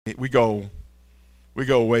We go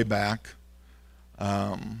way back.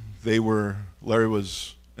 Larry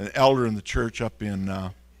was an elder in the church up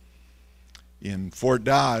in Fort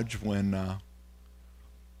Dodge when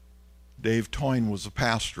Dave Toyne was a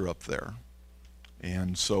pastor up there.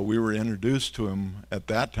 And so we were introduced to him at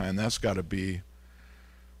that time. That's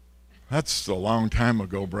a long time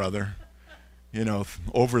ago, brother.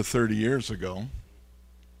 Over 30 years ago.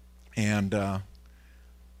 And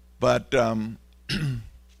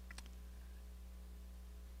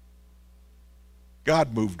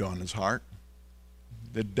God moved on his heart.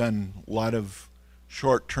 They'd done a lot of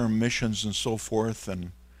short-term missions and so forth,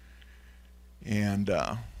 and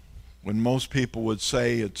when most people would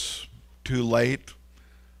say it's too late,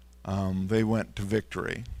 they went to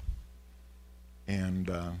Victory, and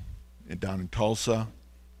down in Tulsa,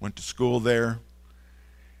 went to school there,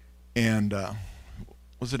 and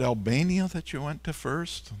was it Albania that you went to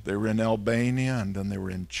first? They were in Albania, and then they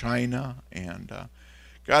were in China, and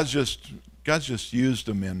God's just used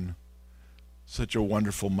them in such a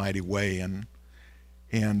wonderful, mighty way,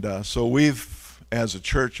 and so we've, as a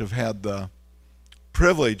church, have had the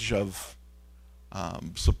privilege of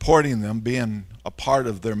supporting them, being a part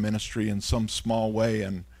of their ministry in some small way,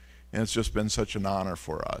 and it's just been such an honor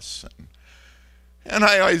for us. And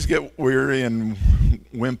I always get weary and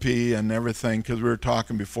wimpy and everything because we were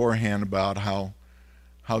talking beforehand about how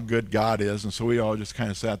good God is, and so we all just kind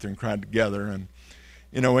of sat there and cried together. And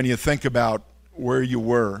when you think about where you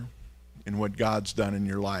were and what God's done in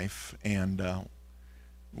your life and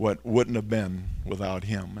what wouldn't have been without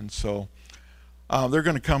him. And so they're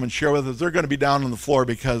going to come and share with us. They're going to be down on the floor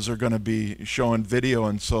because they're going to be showing video.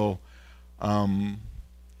 And so,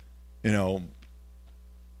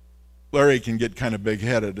 Larry can get kind of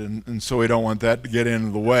big-headed, and so we don't want that to get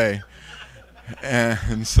in the way.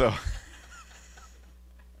 And so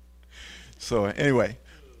anyway,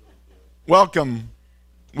 welcome,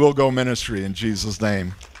 WillGo Ministry, in Jesus'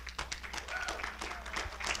 name.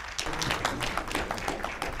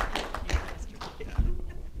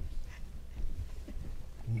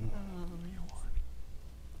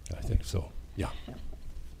 I think so, yeah.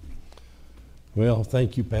 Well,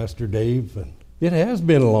 thank you, Pastor Dave. And it has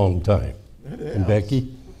been a long time. It is. And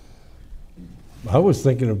Becky, I was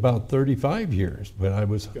thinking about 35 years, but I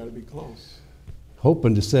was Got to be close.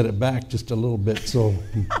 hoping to set it back just a little bit so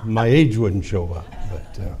my age wouldn't show up.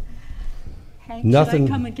 But Hank, nothing-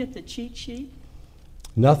 should I come and get the cheat sheet?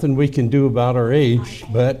 nothing we can do about our age,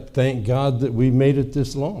 but thank God that we made it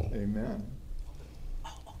this long. Amen.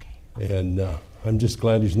 Oh, okay. And I'm just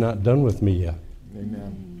glad he's not done with me yet.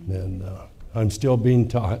 Amen. And I'm still being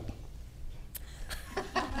taught.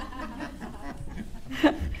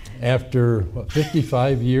 After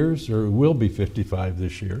 55 years, or will be 55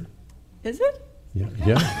 this year. Is it?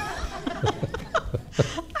 Yeah.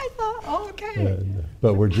 I thought, okay.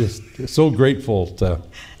 But we're just so grateful to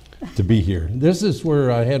be here. This is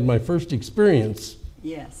where I had my first experience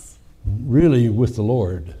Yes. really with the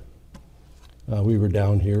Lord. We were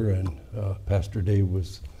down here, and Pastor Dave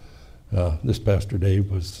was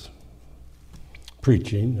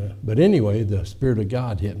preaching. But anyway, the Spirit of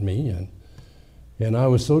God hit me, and I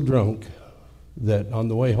was so drunk that on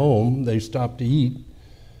the way home, they stopped to eat,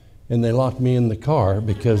 and they locked me in the car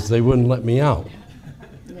because they wouldn't let me out.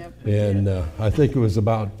 Yep. And I think it was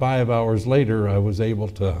about 5 hours later I was able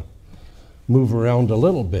to move around a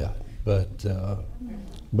little bit. But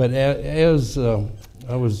as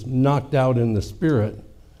I was knocked out in the spirit,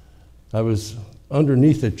 I was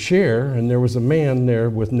underneath a chair, and there was a man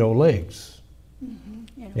there with no legs. Mm-hmm.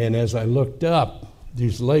 Yeah. And as I looked up,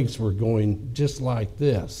 these legs were going just like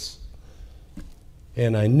this.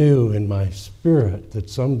 And I knew in my spirit that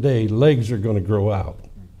someday legs are going to grow out.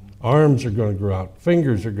 Arms are going to grow out.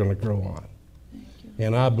 Fingers are going to grow on.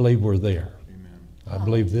 And I believe we're there. Amen. I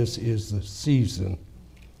believe this is the season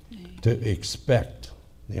to expect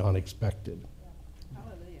the unexpected.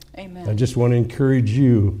 Amen. I just want to encourage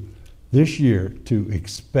you this year to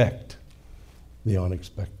expect the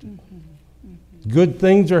unexpected. Mm-hmm. Good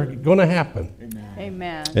things are going to happen. Amen.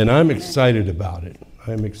 Amen. And I'm Amen. excited about it.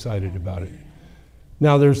 I'm excited about it.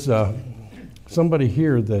 Now, there's somebody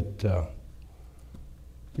here that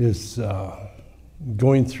is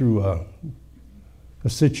going through a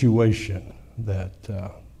situation that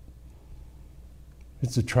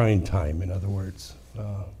it's a trying time, in other words.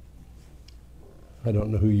 I don't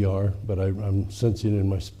know who you are, but I'm sensing in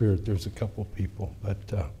my spirit there's a couple people.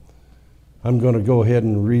 But I'm going to go ahead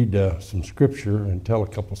and read some scripture and tell a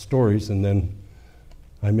couple stories, and then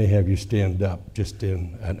I may have you stand up just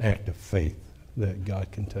in an act of faith that God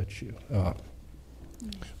can touch you.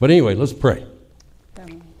 But anyway, let's pray.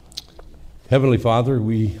 Heavenly Father,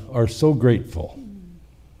 we are so grateful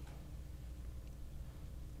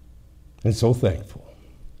and so thankful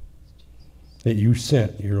that you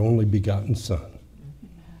sent your only begotten Son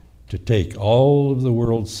to take all of the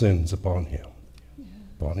world's sins upon him,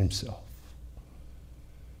 upon himself.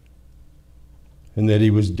 And that he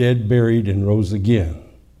was dead, buried, and rose again,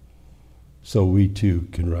 so we too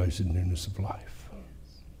can rise in newness of life.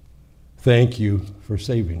 Thank you for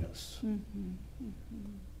saving us.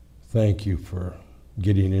 Thank you for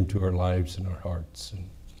getting into our lives and our hearts and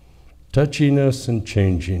touching us and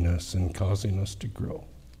changing us and causing us to grow,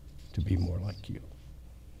 to be more like you.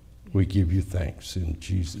 We give you thanks in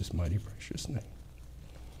Jesus' mighty precious name.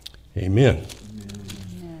 Amen.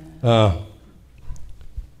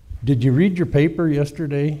 Did you read your paper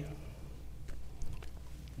yesterday?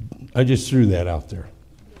 I just threw that out there.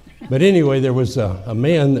 But anyway, there was a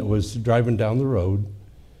man that was driving down the road,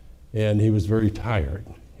 and he was very tired.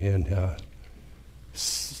 And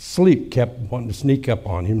sleep kept wanting to sneak up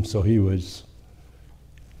on him, so he was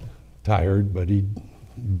tired, but he'd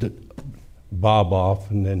bob off,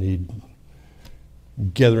 and then he'd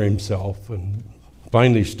gather himself and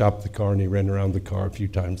finally stopped the car, and he ran around the car a few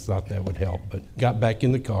times, thought that would help, but got back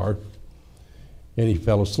in the car, and he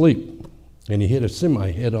fell asleep, and he hit a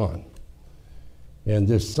semi head on.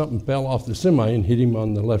 And something fell off the semi and hit him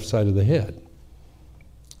on the left side of the head.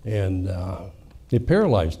 And it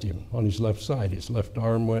paralyzed him on his left side. His left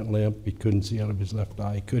arm went limp. He couldn't see out of his left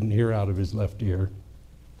eye. He couldn't hear out of his left ear.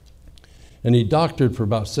 And he doctored for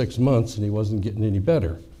about 6 months, and he wasn't getting any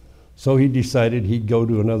better. So he decided he'd go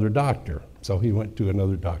to another doctor. So he went to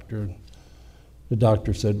another doctor. And the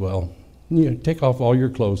doctor said, well, take off all your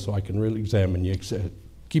clothes so I can really examine you.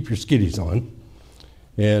 Keep your skitties on.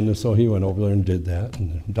 And so he went over there and did that.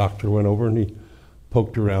 And the doctor went over and he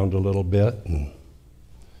poked around a little bit and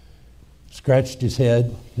scratched his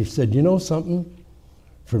head. He said, you know something?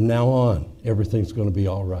 From now on, everything's going to be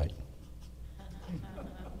all right.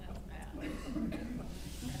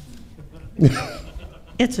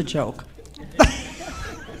 It's a joke.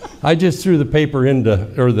 I just threw the paper in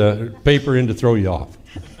to throw you off.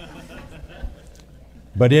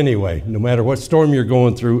 But anyway, no matter what storm you're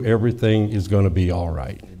going through, everything is going to be all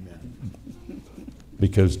right. Amen.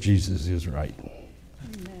 Because Jesus is right.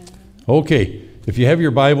 Amen. Okay, if you have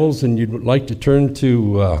your Bibles and you'd like to turn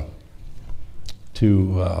to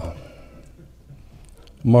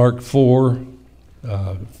Mark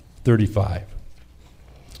 4:35.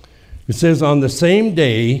 It says, on the same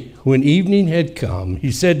day when evening had come,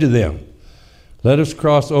 he said to them, let us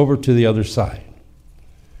cross over to the other side.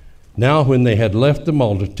 Now when they had left the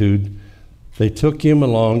multitude, they took him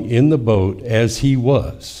along in the boat as he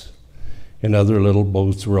was, and other little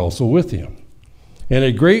boats were also with him. And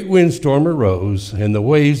a great windstorm arose, and the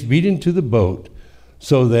waves beat into the boat,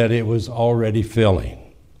 so that it was already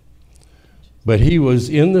filling. But he was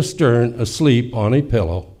in the stern, asleep on a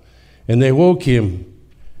pillow, and they woke him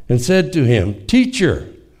and said to him, Teacher,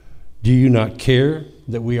 do you not care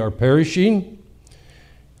that we are perishing?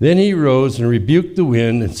 Then he rose and rebuked the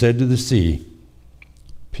wind and said to the sea,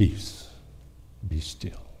 Peace, be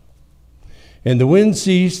still. And the wind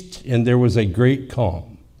ceased, and there was a great calm.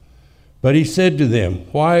 But he said to them,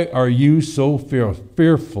 Why are you so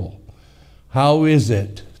fearful? How is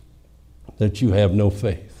it that you have no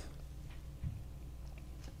faith?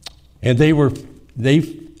 And they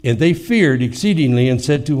feared exceedingly and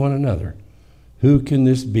said to one another, Who can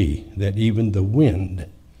this be that even the wind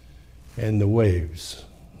and the waves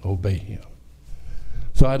obey him?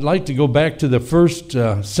 So I'd like to go back to the first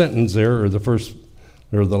sentence there, or the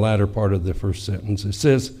latter part of the first sentence. It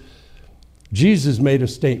says, Jesus made a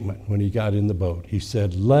statement when he got in the boat. He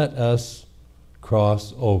said, let us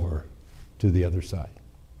cross over to the other side.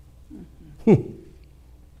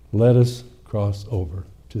 Let us cross over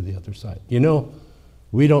to the other side. You know,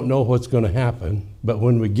 we don't know what's going to happen, but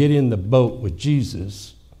when we get in the boat with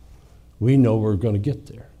Jesus, we know we're going to get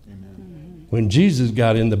there. Amen. When Jesus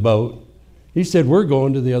got in the boat, he said, we're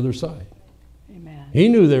going to the other side. Amen. He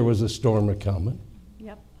knew there was a storm coming,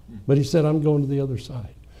 but he said, I'm going to the other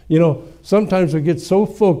side. You know, sometimes we get so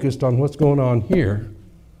focused on what's going on here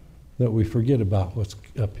that we forget about what's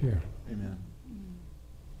up here. Amen.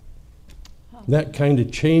 That kind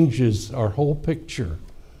of changes our whole picture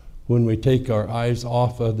when we take our eyes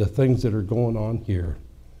off of the things that are going on here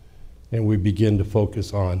and we begin to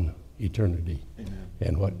focus on eternity. Amen.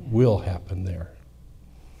 And what will happen there.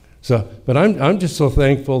 So, but I'm just so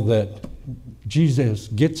thankful that Jesus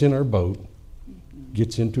gets in our boat,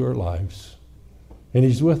 gets into our lives, and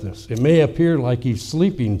he's with us. It may appear like he's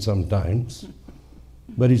sleeping sometimes,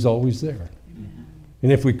 but he's always there. Amen.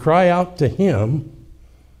 And if we cry out to him,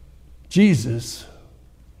 Jesus,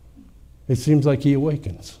 it seems like he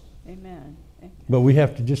awakens. Amen. Amen. But we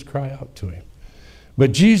have to just cry out to him.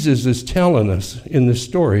 But Jesus is telling us in this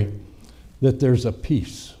story that there's a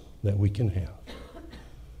peace that we can have.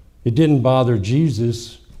 It didn't bother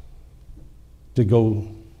Jesus to go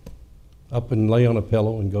up and lay on a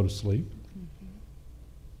pillow and go to sleep.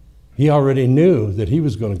 He already knew that he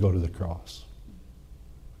was going to go to the cross.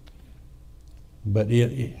 But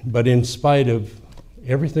in spite of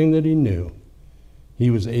everything that he knew, he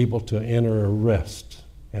was able to enter a rest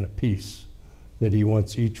and a peace that he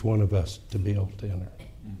wants each one of us to be able to enter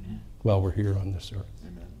while we're here on this earth.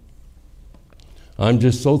 Amen. I'm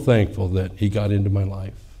just so thankful that he got into my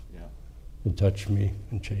life Yeah. and touched me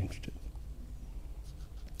and changed it.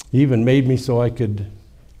 He even made me so I could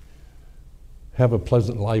have a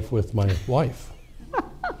pleasant life with my wife.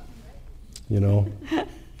 You know,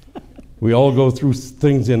 we all go through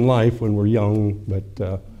things in life when we're young,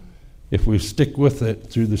 but if we stick with it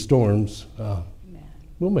through the storms,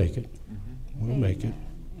 we'll make it. We'll make it.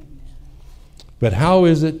 But how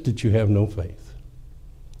is it that you have no faith?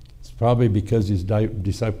 It's probably because his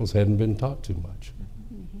disciples hadn't been taught too much.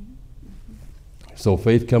 So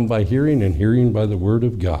faith comes by hearing, and hearing by the word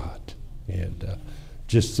of God. And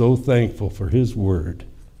just so thankful for his word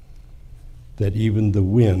that even the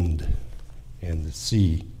wind and the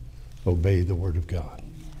sea obey the word of God.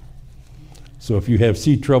 So if you have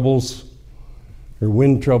sea troubles or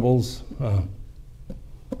wind troubles,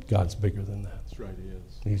 God's bigger than that. That's right, he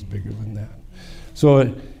is. He's bigger than that.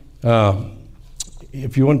 So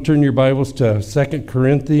if you want to turn your Bibles to 2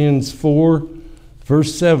 Corinthians 4,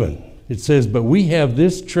 verse 7, it says, "But we have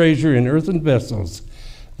this treasure in earthen vessels,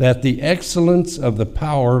 that the excellence of the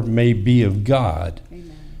power may be of God,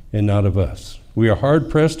 and not of us. We are hard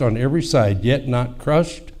pressed on every side, yet not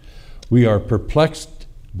crushed. We are perplexed,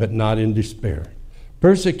 but not in despair.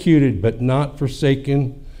 Persecuted, but not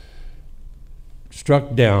forsaken.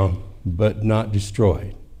 Struck down, but not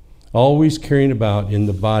destroyed. Always carrying about in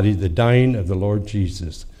the body the dying of the Lord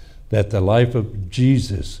Jesus, that the life of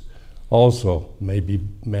Jesus also may be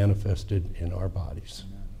manifested in our bodies."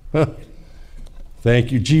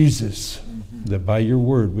 Thank you, Jesus, that by your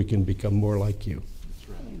word we can become more like you.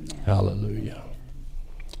 Hallelujah.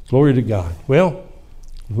 Glory to God. Well,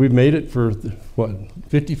 we've made it for,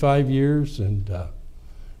 55 years, and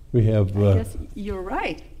we have... I guess you're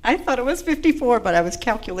right. I thought it was 54, but I was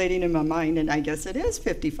calculating in my mind, and I guess it is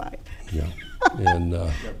 55. Yeah. And You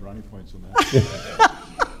got brownie points on that.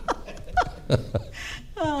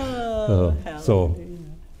 so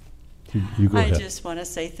you go I ahead. just want to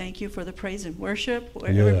say thank you for the praise and worship.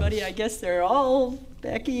 Yes. Everybody, I guess they're all,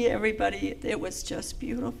 Becky, everybody, it was just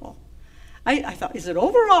beautiful. I thought, is it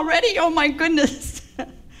over already? Oh my goodness.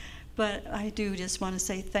 But I do just want to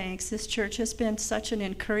say thanks. This church has been such an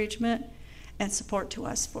encouragement and support to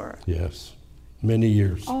us for Yes, many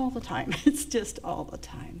years. all the time. It's just all the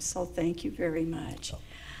time. So thank you very much.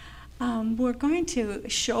 We're going to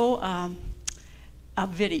show a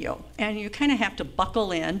video, and you kind of have to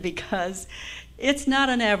buckle in because it's not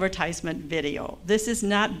an advertisement video. This is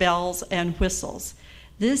not bells and whistles.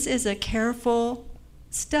 This is a careful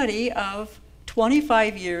study of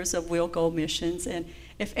 25 years of WillGo missions, and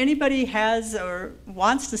if anybody has or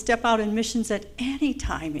wants to step out in missions at any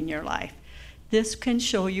time in your life, this can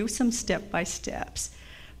show you some step-by-steps.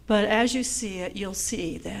 But as you see it, you'll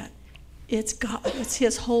see that it's God, it's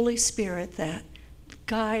His Holy Spirit that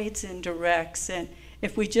guides and directs. And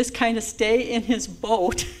if we just kind of stay in His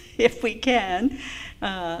boat, if we can,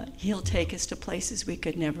 He'll take us to places we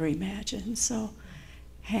could never imagine. So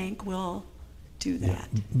Hank will do that.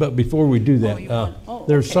 But before we do that,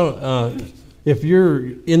 there's some. If you're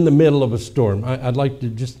in the middle of a storm, I'd like to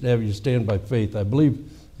just have you stand by faith. I believe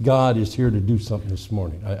God is here to do something this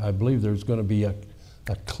morning. I believe there's going to be a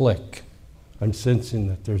click. I'm sensing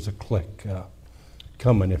that there's a click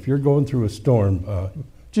coming. If you're going through a storm,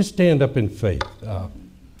 just stand up in faith. Thank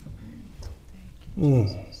you,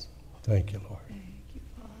 Lord. Thank you,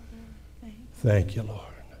 Father. Thank you,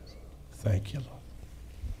 Lord. Thank you, Lord.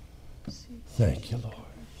 Thank you, Lord.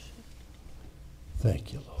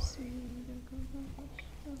 Thank you, Lord.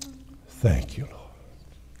 Thank you, Lord.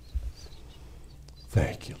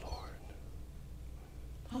 Thank you,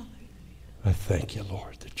 Lord. I thank you,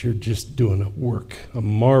 Lord, that you're just doing a work, a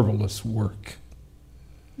marvelous work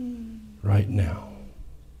right now.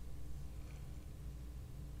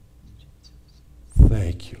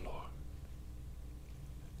 Thank you, Lord.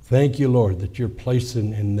 Thank you, Lord, that you're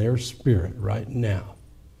placing in their spirit right now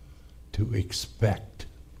to expect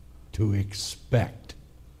the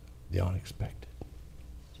unexpected.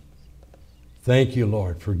 Thank you,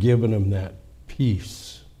 Lord, for giving them that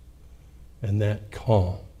peace and that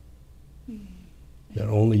calm that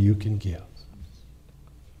only you can give.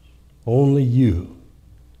 Only you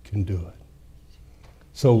can do it.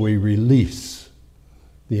 So we release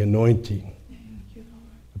the anointing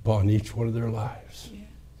upon each one of their lives.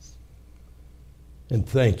 Yes. And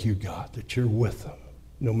thank you, God, that you're with them,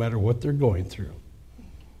 no matter what they're going through,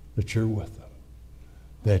 that you're with them,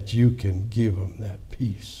 that you can give them that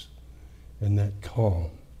peace and that calm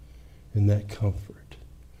and that comfort.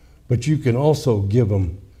 But you can also give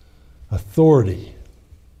them authority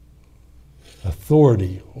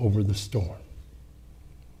over the storm.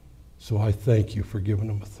 So I thank you for giving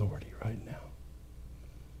them authority right now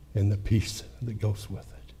and the peace that goes with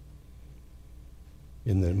it.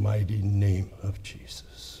 In the mighty name of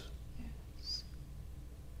Jesus. Yes.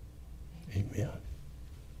 Amen.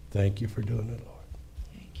 Thank you for doing it, Lord.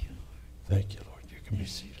 Thank you, Lord. Thank you, Lord. You can be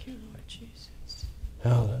seated. Thank you, Lord Jesus.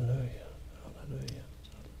 Hallelujah. Hallelujah.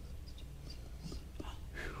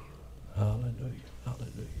 Hallelujah.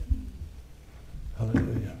 Hallelujah.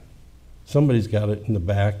 Hallelujah. Somebody's got it in the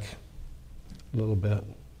back a little bit.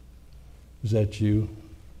 Is that you?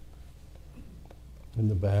 In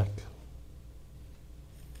the back?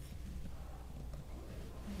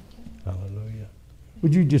 Hallelujah.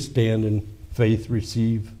 Would you just stand in faith,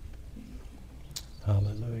 receive?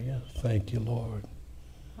 Hallelujah. Thank you, Lord.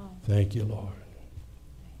 Thank you, Lord.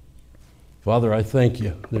 Father, I thank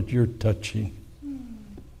you that you're touching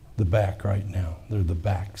the back right now. They're the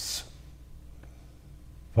backs.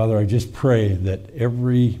 Father, I just pray that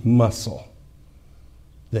every muscle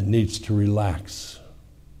that needs to relax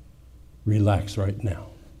right now.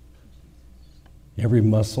 Every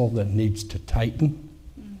muscle that needs to tighten,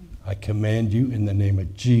 I command you in the name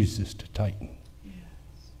of Jesus to tighten.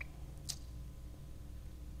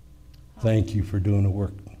 Thank you for doing the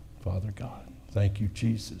work, Father God. Thank you,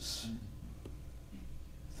 Jesus.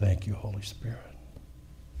 Thank you, Holy Spirit,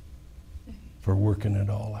 for working it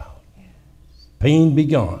all out. Pain be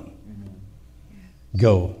gone.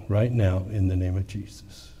 Go right now in the name of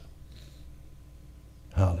Jesus.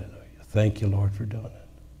 Hallelujah. Thank you, Lord, for doing it.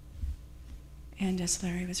 And as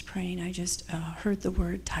Larry was praying, I just heard the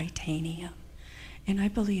word titanium. And I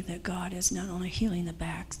believe that God is not only healing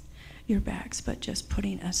your backs, but just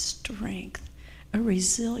putting a strength, a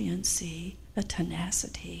resiliency, a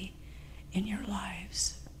tenacity in your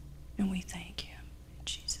lives. And we thank you. In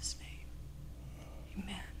Jesus' name.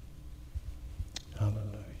 Amen.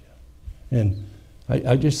 Hallelujah. And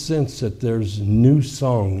I just sense that there's new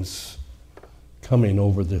songs coming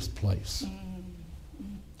over this place.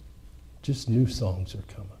 Just new songs are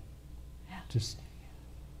coming. Just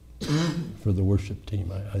for the worship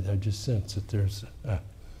team, I just sense that there's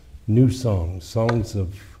new songs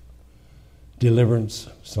of deliverance,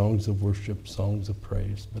 songs of worship, songs of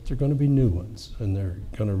praise, but they're going to be new ones, and they're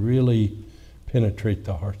going to really penetrate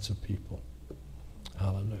the hearts of people.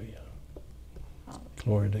 Hallelujah.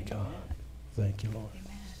 Glory to God. Thank you, Lord.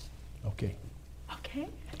 Amen. Okay. Okay,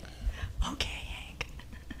 Hank.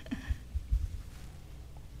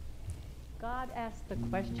 God asked the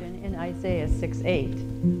question in Isaiah 6:8,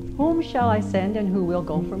 "Whom shall I send and who will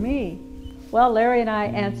go for me?" Well, Larry and I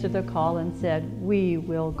answered the call and said, "We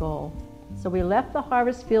will go." So we left the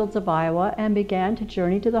harvest fields of Iowa and began to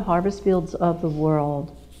journey to the harvest fields of the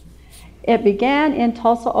world. It began in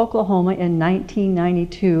Tulsa, Oklahoma in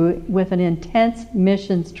 1992 with an intense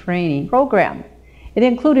missions training program. It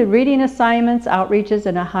included reading assignments, outreaches,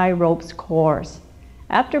 and a high ropes course.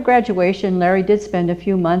 After graduation, Larry did spend a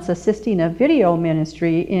few months assisting a video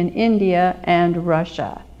ministry in India and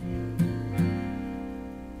Russia.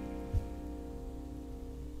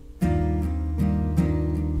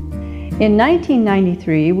 In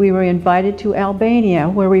 1993, we were invited to Albania,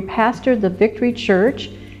 where we pastored the Victory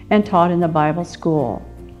Church and taught in the Bible school.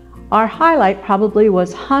 Our highlight probably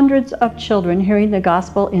was hundreds of children hearing the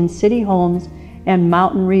gospel in city homes and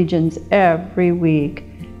mountain regions every week.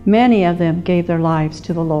 Many of them gave their lives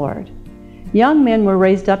to the Lord. Young men were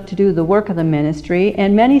raised up to do the work of the ministry,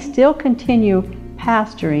 and many still continue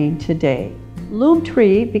pastoring today. Loom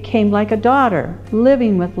Tree became like a daughter,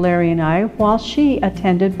 living with Larry and I while she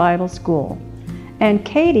attended Bible school. And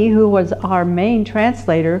Katie, who was our main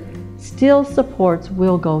translator, still supports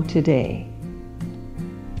WillGo today.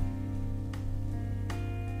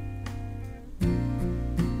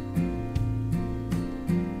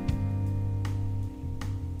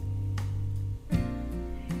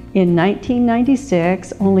 In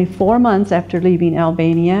 1996, only 4 months after leaving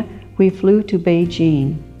Albania, we flew to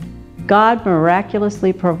Beijing. God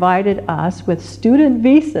miraculously provided us with student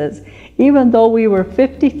visas, even though we were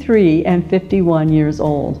 53 and 51 years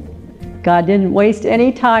old. God didn't waste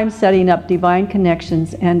any time setting up divine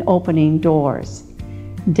connections and opening doors.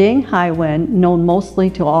 Ding Haiwen, known mostly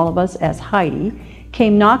to all of us as Heidi,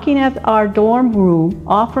 came knocking at our dorm room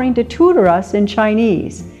offering to tutor us in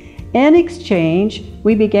Chinese. In exchange,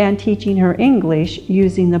 we began teaching her English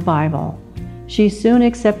using the Bible. She soon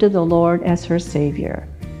accepted the Lord as her Savior.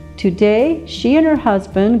 Today, she and her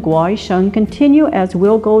husband, Guai Sheng, continue as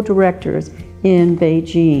WillGo directors in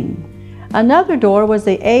Beijing. Another door was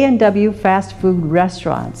the A&W fast food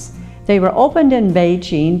restaurants. They were opened in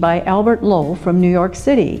Beijing by Albert Lowe from New York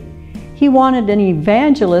City. He wanted an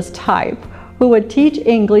evangelist type who would teach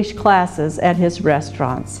English classes at his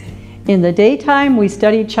restaurants. In the daytime, we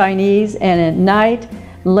studied Chinese, and at night,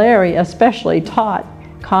 Larry especially taught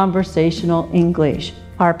conversational English.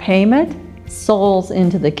 Our payment? Souls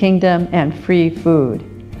into the kingdom and free food.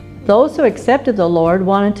 Those who accepted the Lord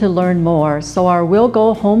wanted to learn more, so our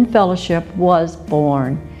WillGo Home Fellowship was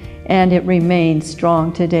born, and it remains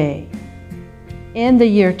strong today. In the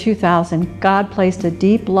year 2000, God placed a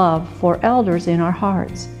deep love for elders in our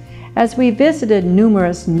hearts. As we visited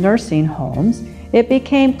numerous nursing homes, it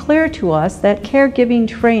became clear to us that caregiving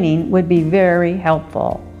training would be very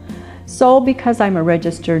helpful. So, because I'm a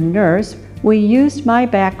registered nurse, we used my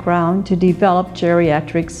background to develop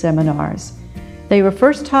geriatric seminars. They were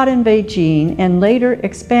first taught in Beijing and later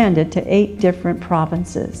expanded to 8 different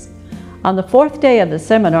provinces. On the 4th day of the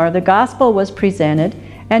seminar, the gospel was presented,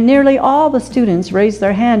 and nearly all the students raised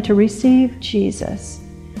their hand to receive Jesus.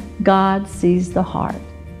 God sees the heart.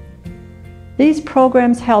 These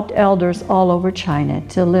programs helped elders all over China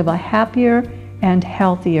to live a happier and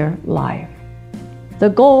healthier life. The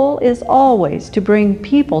goal is always to bring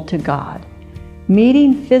people to God.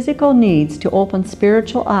 Meeting physical needs to open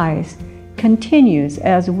spiritual eyes continues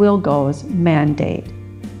as WillGo's mandate.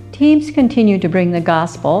 Teams continue to bring the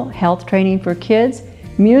gospel, health training for kids,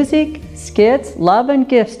 music, skits, love and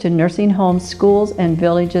gifts to nursing homes, schools, and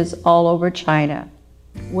villages all over China.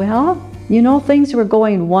 Well, you know, things were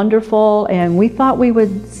going wonderful, and we thought we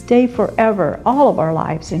would stay forever, all of our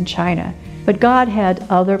lives in China. But God had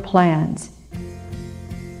other plans.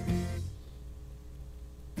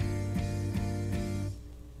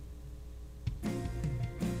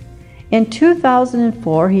 In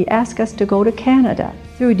 2004, He asked us to go to Canada.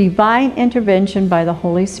 Through divine intervention by the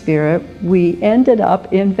Holy Spirit, we ended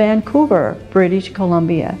up in Vancouver, British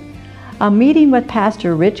Columbia. A meeting with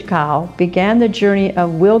Pastor Rich Gao began the journey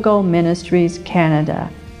of WillGo Ministries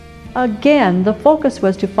Canada. Again, the focus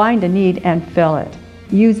was to find a need and fill it,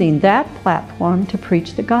 using that platform to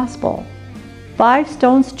preach the gospel. Five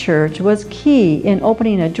Stones Church was key in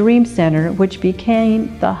opening a dream center which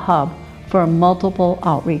became the hub for multiple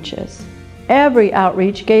outreaches. Every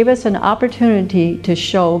outreach gave us an opportunity to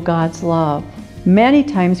show God's love. Many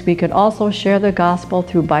times we could also share the gospel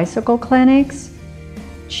through bicycle clinics,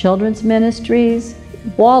 children's ministries,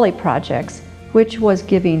 Wally projects, which was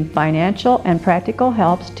giving financial and practical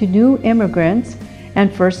helps to new immigrants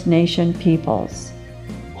and First Nation peoples.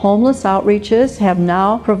 Homeless outreaches have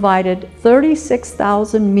now provided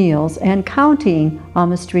 36,000 meals and counting on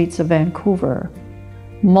the streets of Vancouver.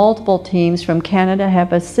 Multiple teams from Canada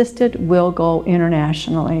have assisted WillGo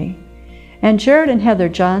internationally. And Jared and Heather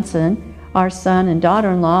Johnson, our son and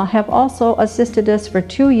daughter-in-law, have also assisted us for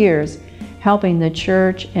 2 years, helping the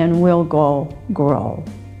church and WillGo grow.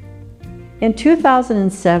 In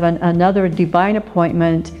 2007, another divine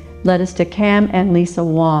appointment led us to Cam and Lisa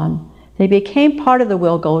Wan. They became part of the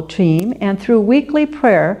WillGo team, and through weekly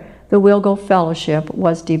prayer, the WillGo Fellowship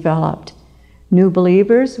was developed. New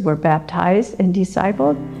believers were baptized and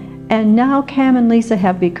discipled, and now Cam and Lisa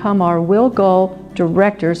have become our WillGo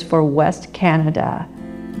directors for West Canada.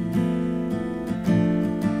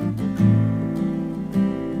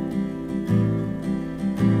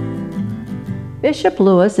 Bishop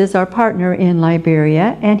Lewis is our partner in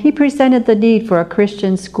Liberia, and he presented the need for a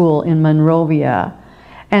Christian school in Monrovia,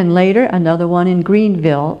 and later another one in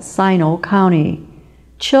Greenville, Sino County.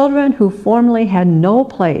 Children who formerly had no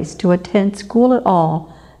place to attend school at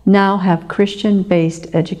all now have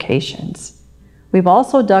Christian-based educations. We've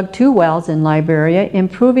also dug 2 wells in Liberia,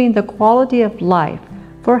 improving the quality of life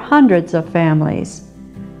for hundreds of families.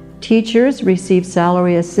 Teachers receive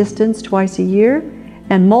salary assistance twice a year,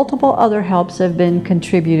 and multiple other helps have been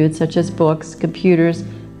contributed, such as books, computers,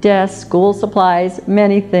 desks, school supplies,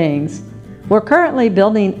 many things. We're currently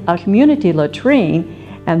building a community latrine,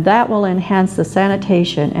 and that will enhance the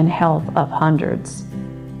sanitation and health of hundreds.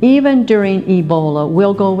 Even during Ebola,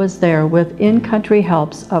 WillGo was there with in-country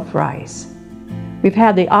helps of rice. We've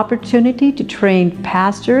had the opportunity to train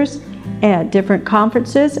pastors at different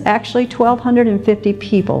conferences, actually 1,250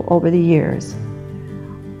 people over the years.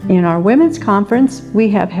 In our women's conference, we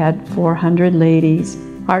have had 400 ladies.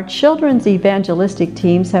 Our children's evangelistic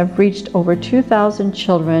teams have reached over 2,000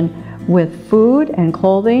 children with food and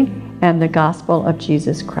clothing and the gospel of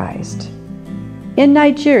Jesus Christ. In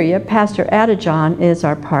Nigeria, Pastor Adejon is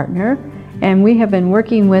our partner, and we have been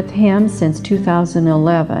working with him since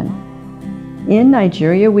 2011. In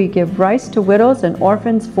Nigeria, we give rice to widows and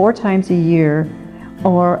orphans 4 times a year,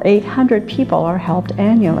 or 800 people are helped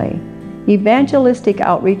annually. Evangelistic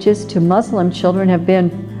outreaches to Muslim children have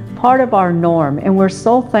been part of our norm, and we're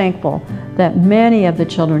so thankful that many of the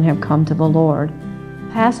children have come to the Lord.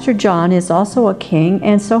 Pastor John is also a king,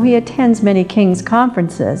 and so he attends many kings'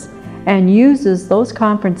 conferences and uses those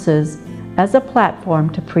conferences as a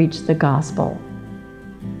platform to preach the gospel.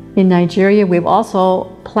 In Nigeria, we've also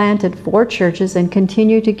planted 4 churches and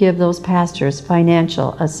continue to give those pastors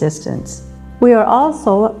financial assistance. We are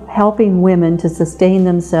also helping women to sustain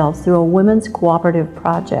themselves through a women's cooperative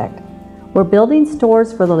project. We're building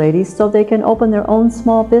stores for the ladies so they can open their own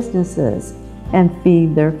small businesses and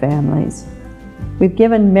feed their families. We've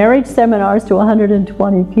given marriage seminars to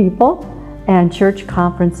 120 people and church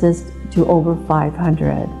conferences to over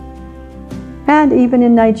 500. And even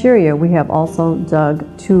in Nigeria, we have also dug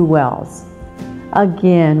 2 wells.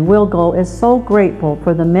 Again, WillGo is so grateful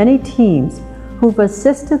for the many teams who've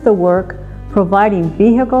assisted the work, providing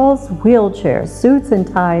vehicles, wheelchairs, suits and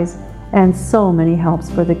ties, and so many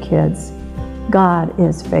helps for the kids. God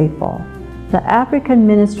is faithful. The African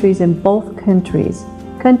ministries in both countries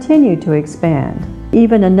continue to expand.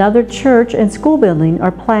 Even another church and school building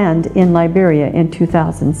are planned in Liberia in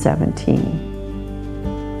 2017.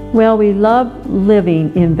 Well, we love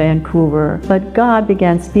living in Vancouver, but God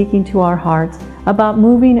began speaking to our hearts about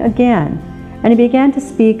moving again, and He began to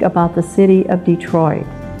speak about the city of Detroit.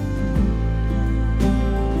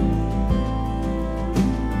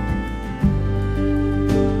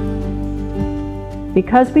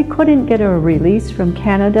 Because we couldn't get a release from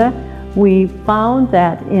Canada, we found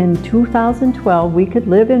that in 2012 we could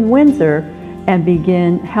live in Windsor and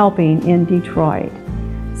begin helping in Detroit.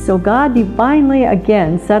 So God divinely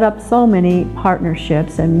again set up so many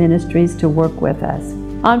partnerships and ministries to work with us.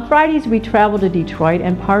 On Fridays we travel to Detroit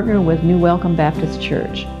and partner with New Welcome Baptist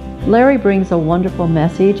Church. Larry brings a wonderful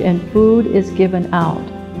message and food is given out.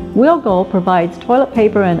 WillGo provides toilet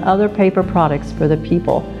paper and other paper products for the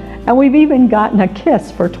people. And we've even gotten a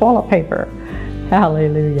kiss for toilet paper.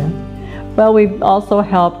 Hallelujah. Well, we've also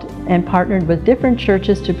helped and partnered with different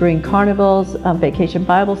churches to bring carnivals, vacation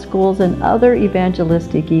Bible schools, and other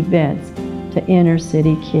evangelistic events to inner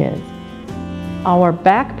city kids. Our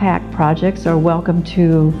backpack projects are welcome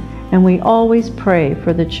too, and we always pray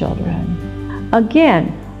for the children.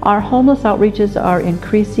 Again, our homeless outreaches are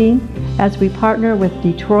increasing as we partner with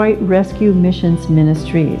Detroit Rescue Missions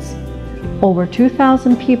Ministries. Over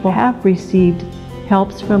 2,000 people have received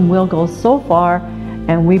helps from WillGo so far,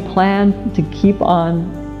 and we plan to keep on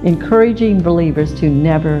encouraging believers to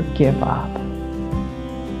never give up.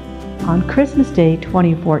 On Christmas Day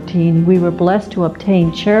 2014, we were blessed to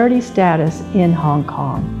obtain charity status in Hong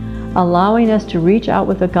Kong, allowing us to reach out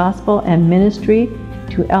with the gospel and ministry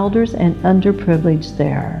to elders and underprivileged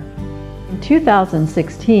there. In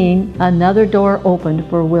 2016, another door opened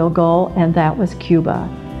for WillGo, and that was Cuba.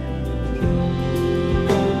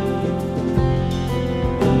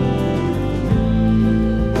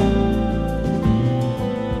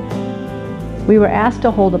 We were asked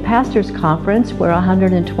to hold a pastor's conference where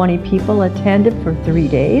 120 people attended for 3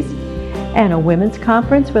 days, and a women's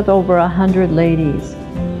conference with over 100 ladies.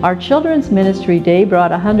 Our children's ministry day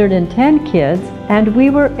brought 110 kids, and we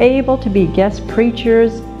were able to be guest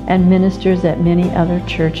preachers and ministers at many other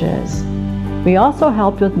churches. We also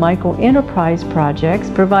helped with micro enterprise projects,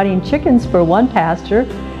 providing chickens for one pastor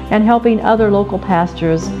and helping other local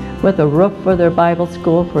pastors with a roof for their Bible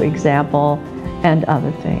school, for example, and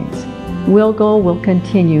other things. WillGo will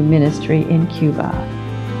continue ministry in Cuba.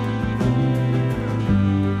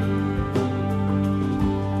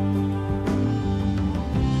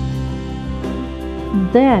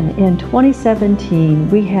 Then in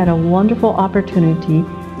 2017, we had a wonderful opportunity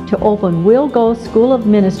to open WillGo School of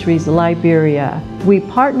Ministries Liberia. We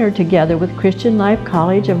partnered together with Christian Life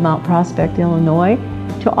College of Mount Prospect, Illinois,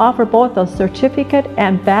 to offer both a certificate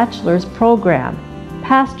and bachelor's program.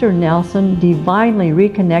 Pastor Nelson divinely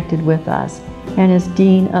reconnected with us and is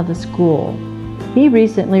dean of the school. He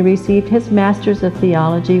recently received his Master's of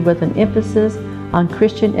Theology with an emphasis on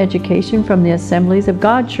Christian education from the Assemblies of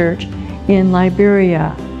God Church in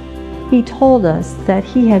Liberia. He told us that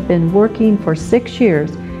he had been working for 6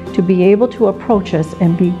 years to be able to approach us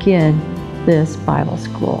and begin this Bible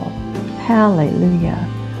school. Hallelujah.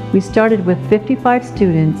 We started with 55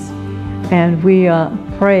 students, and we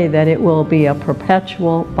pray that it will be a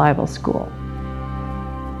perpetual Bible school.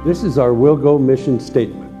 This is our WillGo mission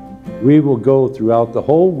statement. We will go throughout the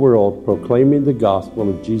whole world proclaiming the gospel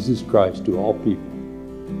of Jesus Christ to all people,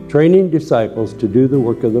 training disciples to do the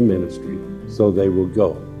work of the ministry so they will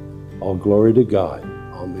go. All glory to God.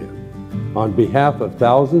 Amen. On behalf of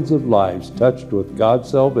thousands of lives touched with God's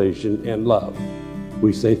salvation and love,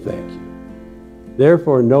 we say thank you.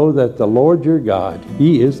 Therefore know that the Lord your God,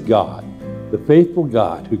 He is God, the faithful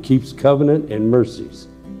God who keeps covenant and mercies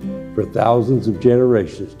for thousands of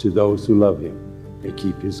generations to those who love Him and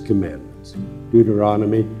keep His commandments.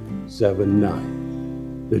 Deuteronomy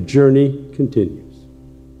 7:9. The journey continues.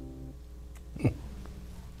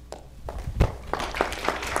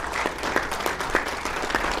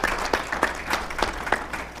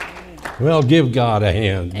 Well, give God a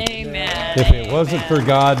hand. Amen. If it wasn't for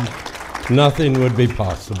God, nothing would be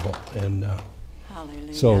possible. And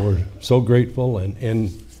Hallelujah. so we're so grateful,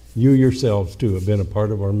 and you yourselves too have been a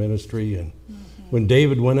part of our ministry. And when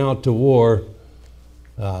David went out to war,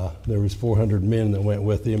 there was 400 men that went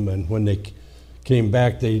with him, and when they came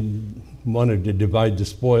back, they wanted to divide the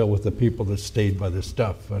spoil with the people that stayed by the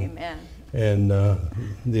stuff. And, Amen. and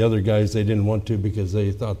the other guys, they didn't want to because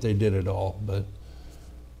they thought they did it all. But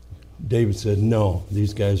David said, no,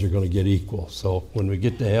 these guys are going to get equal. So when we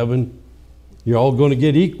get to heaven, you're all going to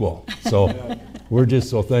get equal. So we're just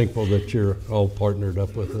so thankful that you're all partnered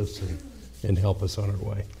up with us and help us on our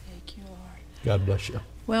way. Thank you, Lord. God bless you.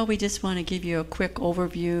 Well, we just want to give you a quick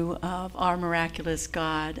overview of our Miraculous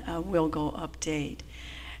God WillGo update.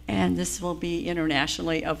 And this will be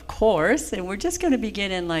internationally, of course, and we're just going to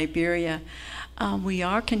begin in Liberia. We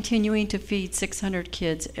are continuing to feed 600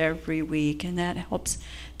 kids every week, and that helps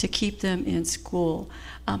to keep them in school.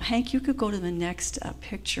 Hank, you could go to the next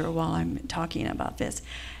picture while I'm talking about this.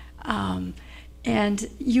 And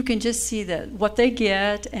you can just see what they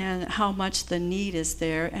get and how much the need is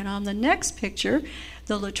there. And on the next picture,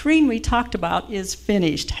 the latrine we talked about is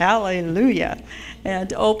finished. Hallelujah.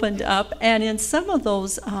 And opened up. And in some of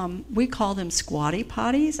those, we call them squatty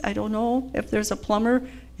potties. I don't know if there's a plumber.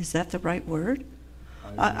 Is that the right word?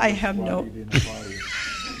 I have no.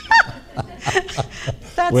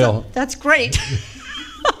 That's great.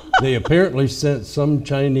 They apparently sent some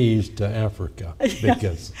Chinese to Africa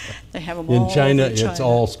because they have them in all China, over it's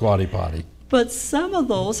all squatty potty. But some of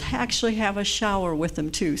those actually have a shower with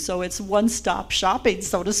them too, so it's one-stop shopping,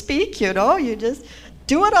 so to speak. You know, you just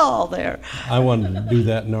do it all there. I wanted to do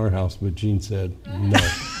that in our house, but Jean said no.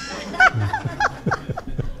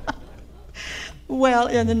 Well,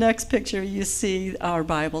 in the next picture, you see our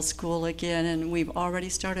Bible school again, and we've already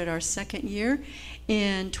started our second year.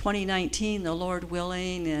 In 2019, the Lord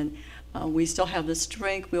willing, and we still have the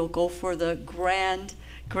strength, we'll go for the grand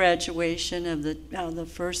graduation of the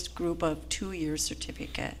first group of 2-year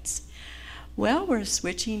certificates. Well, we're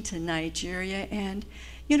switching to Nigeria, and,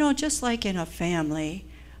 you know, just like in a family,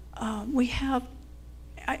 we have,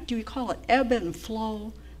 do we call it ebb and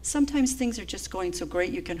flow? Sometimes things are just going so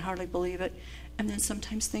great you can hardly believe it. And then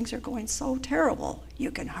sometimes things are going so terrible, you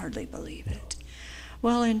can hardly believe it.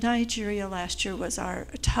 Well, in Nigeria last year was our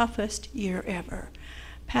toughest year ever.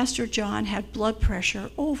 Pastor John had blood pressure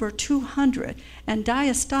over 200 and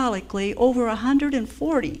diastolically over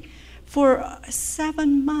 140 for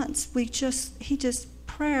 7 months. He just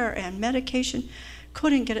prayer and medication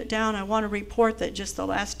couldn't get it down. I want to report that just the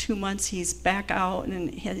last 2 months he's back out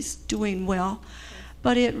and he's doing well.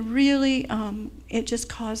 But it really, it just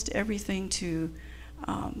caused everything to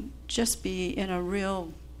just be in a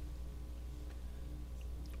real,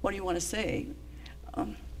 what do you want to say?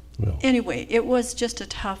 Anyway, it was just a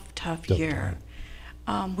tough year.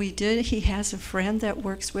 He has a friend that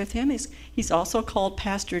works with him. He's also called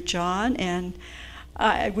Pastor John, and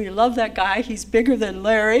we love that guy. He's bigger than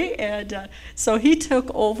Larry, and so he took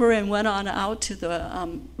over and went on out to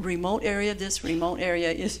the remote area. This remote area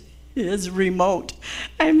is remote.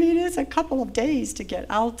 I mean, it's a couple of days to get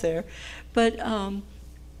out there. But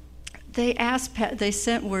they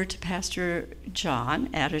sent word to Pastor John,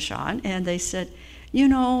 Adishan, and they said, you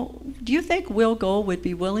know, do you think WillGo would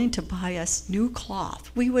be willing to buy us new cloth?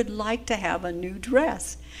 We would like to have a new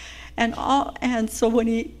dress. And so when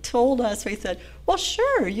he told us, we said, well,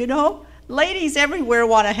 sure, you know, ladies everywhere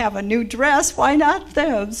want to have a new dress. Why not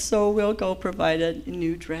them? So WillGo provided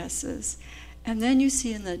new dresses. And then you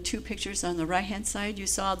see in the 2 pictures on the right-hand side, you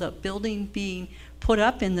saw the building being put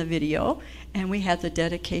up in the video, and we had the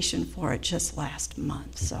dedication for it just last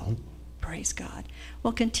month. So praise God.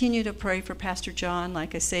 We'll continue to pray for Pastor John.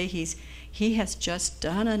 Like I say, he has just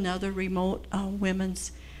done another remote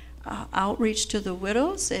women's outreach to the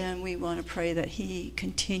widows, and we want to pray that he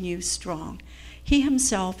continues strong. He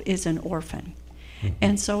himself is an orphan,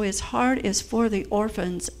 and so his heart is for the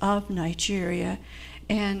orphans of Nigeria,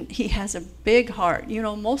 and he has a big heart. You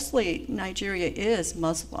know, mostly Nigeria is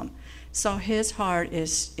Muslim, so his heart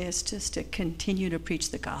is just to continue to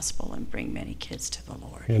preach the gospel and bring many kids to the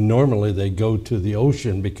Lord. And normally they go to the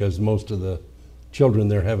ocean because most of the children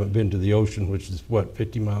there haven't been to the ocean, which is,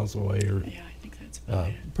 50 miles away, or Yeah, I think that's about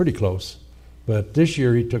it. pretty close. But this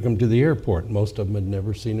year he took them to the airport. Most of them had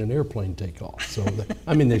never seen an airplane take off. So,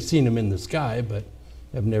 they've seen them in the sky, but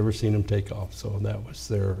have never seen them take off. So that was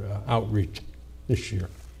their outreach this year.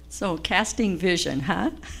 So casting vision,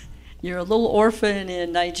 huh? You're a little orphan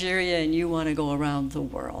in Nigeria and you want to go around the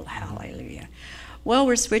world. Hallelujah. Well,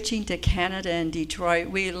 we're switching to Canada and Detroit.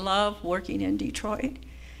 We love working in Detroit,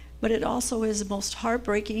 but it also is the most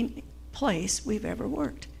heartbreaking place we've ever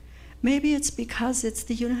worked. Maybe it's because it's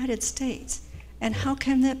the United States. And how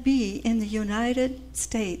can that be in the United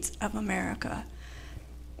States of America?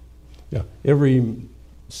 Yeah, every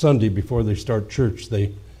Sunday before they start church,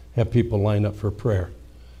 they have people line up for prayer.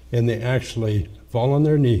 And they actually fall on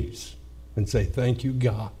their knees and say, "Thank you,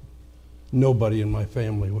 God. Nobody in my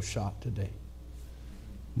family was shot today.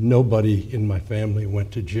 Nobody in my family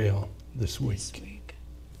went to jail this week.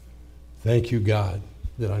 Thank you, God,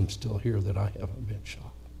 that I'm still here, that I haven't been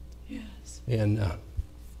shot." Yes.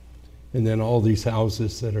 And then all these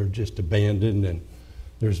houses that are just abandoned, and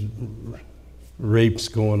there's rapes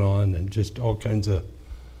going on, and just all kinds of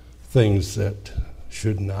things that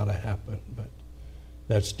should not have happened. But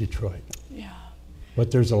that's Detroit. Yeah.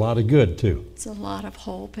 But there's a lot of good too. It's a lot of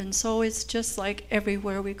hope. And so it's just like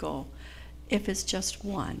everywhere we go. If it's just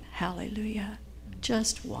one, hallelujah,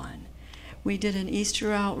 just one. We did an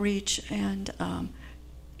Easter outreach, and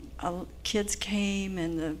kids came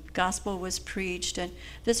and the gospel was preached. And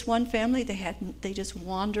this one family, they just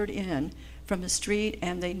wandered in from the street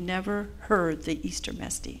and they never heard the Easter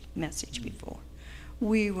message before.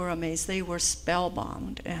 We were amazed. They were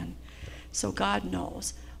spellbound. And so God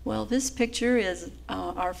knows. Well, this picture is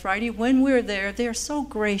our Friday. When we're there, they're so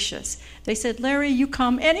gracious. They said, "Larry, you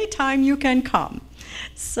come anytime you can come."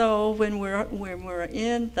 So when we're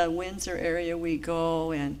in the Windsor area, we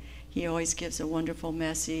go, and he always gives a wonderful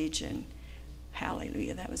message, and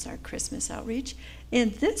hallelujah, that was our Christmas outreach.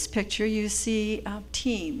 In this picture, you see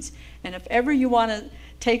teams. And if ever you want to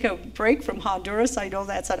take a break from Honduras, I know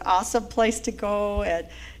that's an awesome place to go, and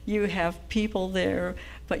you have people there,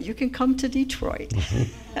 but you can come to Detroit.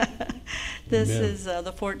 Mm-hmm. This Amen. is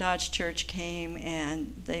the Fort Dodge Church came,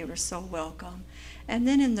 and they were so welcome. And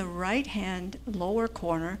then in the right-hand lower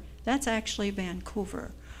corner, that's actually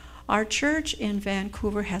Vancouver. Our church in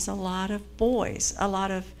Vancouver has a lot of boys, a lot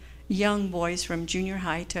of young boys from junior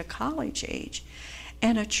high to college age.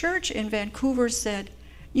 And a church in Vancouver said,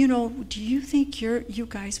 "You know, do you think you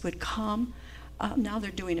guys would come?" Now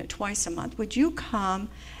they're doing it twice a month. "Would you come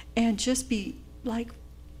and just be like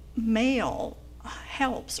male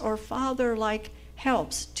helps or father-like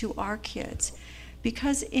helps to our kids?"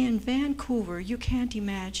 Because in Vancouver, you can't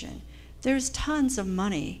imagine, there's tons of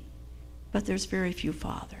money, but there's very few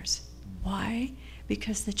fathers. Why?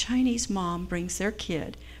 Because the Chinese mom brings their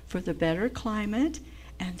kid for the better climate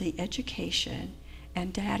and the education,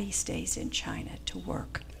 and daddy stays in China to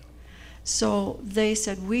work. So they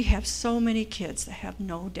said, "We have so many kids that have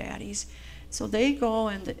no daddies." So they go,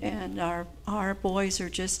 and our boys are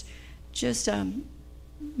just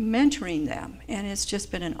mentoring them, and it's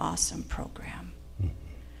just been an awesome program.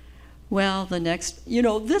 Well, the next,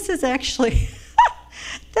 this is actually,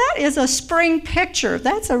 that is a spring picture.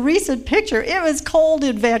 That's a recent picture. It was cold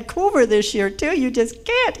in Vancouver this year, too. You just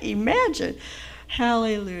can't imagine.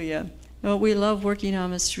 Hallelujah. Well, we love working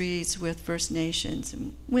on the streets with First Nations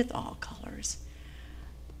and with all colors.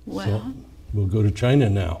 Well, So we'll go to China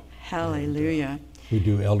now. hallelujah. We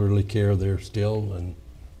do elderly care there still and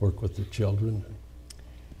work with the children.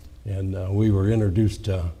 And we were introduced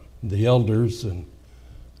to the elders, and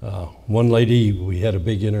one lady, we had a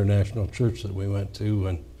big international church that we went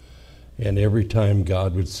to, and every time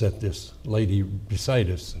God would set this lady beside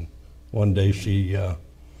us. And one day she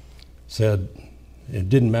said, it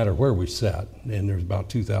didn't matter where we sat, and there's about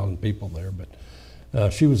 2,000 people there,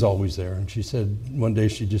 but she was always there. And she said, one day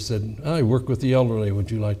she just said, "I work with the elderly.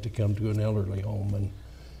 Would you like to come to an elderly home?"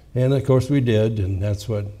 And of course we did, and that's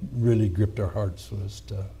what really gripped our hearts, was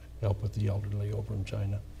to help with the elderly over in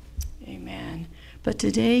China. Amen. But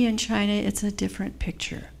today in China, it's a different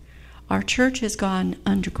picture. Our church has gone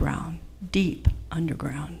underground, deep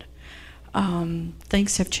underground.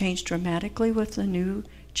 Things have changed dramatically with the new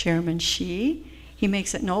chairman Xi. He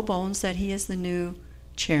makes it no bones that he is the new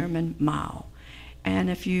Chairman Mao. And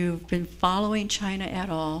if you've been following China at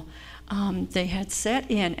all, they had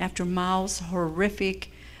set in, after Mao's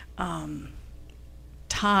horrific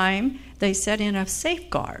time, they set in a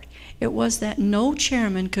safeguard. It was that no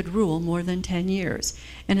chairman could rule more than 10 years.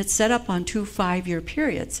 And it's set up on 2 5-year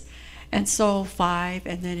periods. And so 5,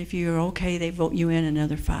 and then if you're okay, they vote you in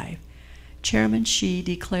another 5. Chairman Xi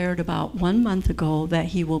declared about 1 month ago that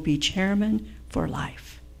he will be chairman for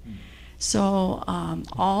life. So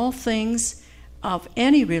all things of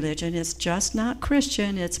any religion, it's just not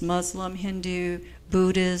Christian, it's Muslim, Hindu,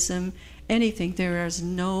 Buddhism, anything. There is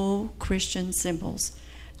no Christian symbols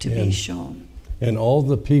to be shown. And all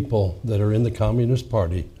the people that are in the Communist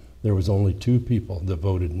Party, there was only 2 people that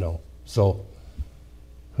voted no. So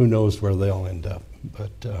who knows where they'll end up.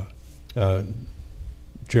 But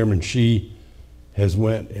Chairman Xi has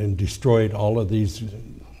went and destroyed all of these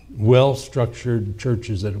well-structured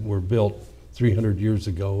churches that were built 300 years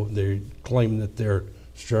ago. They claim that they're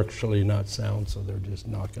structurally not sound, so they're just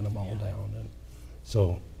knocking them all down. And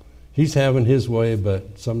so he's having his way,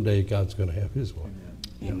 but someday God's going to have his way.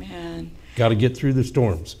 Amen. Got to get through the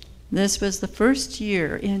storms. This was the first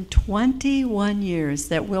year in 21 years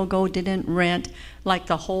that WillGo didn't rent like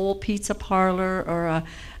the whole pizza parlor or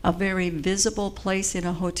a very visible place in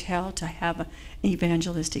a hotel to have an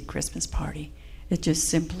evangelistic Christmas party. It just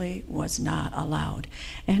simply was not allowed.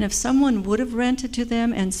 And if someone would have rented to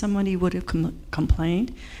them and somebody would have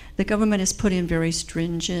complained, the government has put in very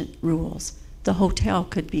stringent rules. The hotel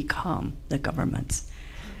could become the government's.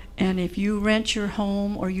 And if you rent your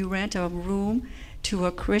home or you rent a room to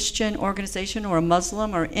a Christian organization or a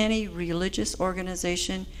Muslim or any religious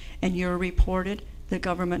organization and you're reported, the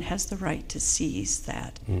government has the right to seize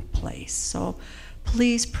that place. So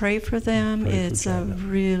please pray for them. It's a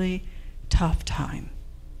really tough time.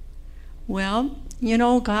 Well, you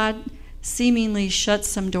know, God seemingly shuts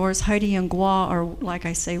some doors. Heidi and Gua are, like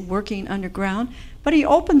I say, working underground, but he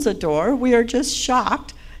opens a door. We are just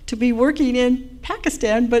shocked to be working in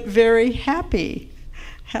Pakistan, but very happy.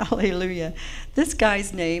 Hallelujah. This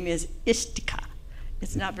guy's name is Ishtika.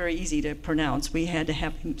 It's not very easy to pronounce. We had to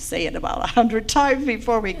have him say it about 100 times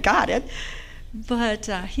before we got it. But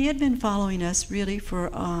he had been following us really for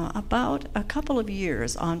about a couple of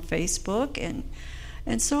years on Facebook.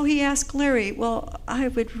 And so he asked Larry, well, I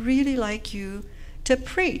would really like you to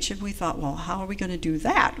preach. And we thought, well, how are we going to do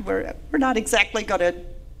that? We're not exactly going to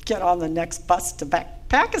get on the next bus to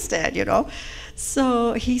Pakistan, you know.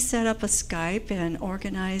 So he set up a Skype and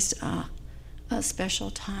organized a special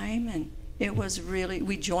time. And it was really,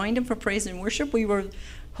 we joined him for praise and worship. We were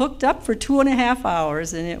hooked up for 2.5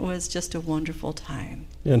 hours, and it was just a wonderful time.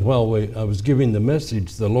 And while I was giving the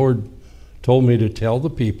message, the Lord told me to tell the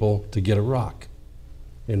people to get a rock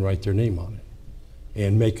and write their name on it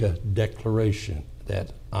and make a declaration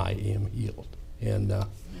that I am healed. And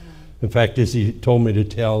in fact, as he told me to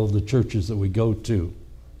tell the churches that we go to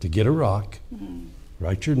get a rock,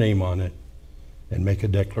 write your name on it, and make a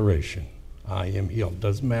declaration. I am healed.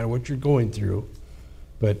 Doesn't matter what you're going through,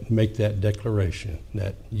 but make that declaration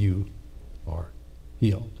that you are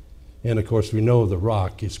healed. And of course, we know the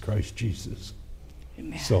rock is Christ Jesus.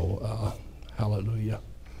 Amen. So, hallelujah.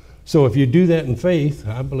 So if you do that in faith,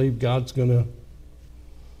 I believe God's going to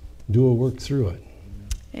do a work through it.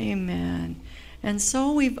 Amen. And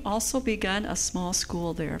so we've also begun a small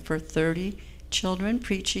school there for 30 children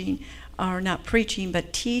preaching, or not preaching,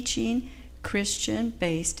 but teaching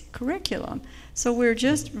Christian-based curriculum. So we're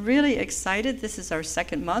just really excited. This is our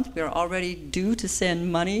 2nd month. We're already due to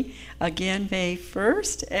send money again May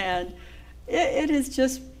 1st. And it's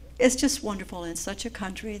just wonderful in such a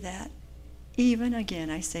country that even, again,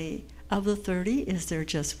 I say, of the 30, is there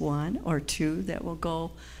just 1 or 2 that will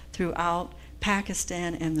go throughout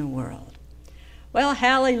Pakistan and the world? Well,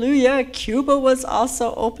 hallelujah. Cuba was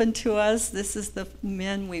also open to us. This is the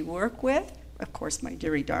men we work with. Of course, my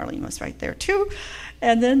dearie darling was right there too.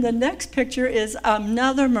 And then the next picture is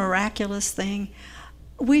another miraculous thing.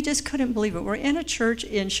 We just couldn't believe it. We're in a church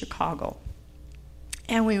in Chicago.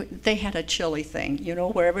 And they had a chili thing, you know,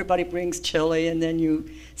 where everybody brings chili and then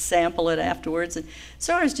you sample it afterwards. And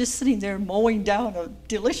so I was just sitting there mowing down a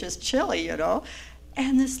delicious chili, you know.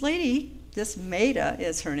 And this lady, this Maida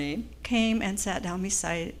is her name, came and sat down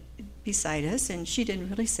beside us, and she didn't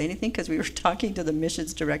really say anything because we were talking to the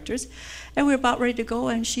missions directors, and we were about ready to go,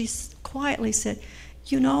 and she quietly said,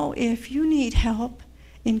 you know, if you need help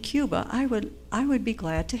in Cuba, I would be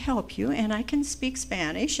glad to help you, and I can speak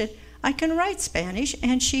Spanish, and I can write Spanish.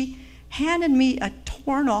 And she handed me a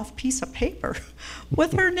torn off piece of paper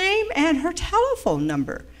with her name and her telephone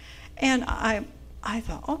number. And I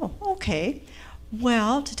thought, oh, okay.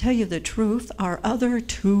 Well, to tell you the truth, our other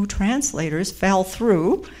 2 translators fell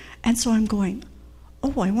through, and so I'm going,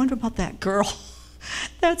 oh, I wonder about that girl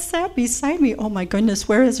that sat beside me. Oh my goodness,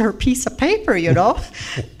 where is her piece of paper,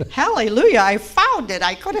 Hallelujah, I found it.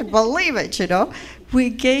 I couldn't believe it, We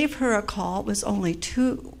gave her a call. It was only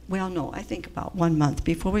I think about 1 month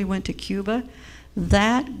before we went to Cuba.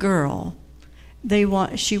 That girl,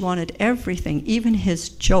 she wanted everything, even his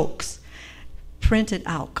jokes, printed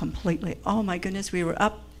out completely. Oh my goodness, we were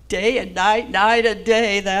up day and night and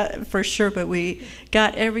day, that for sure, but we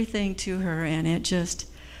got everything to her, and it just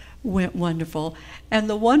went wonderful. And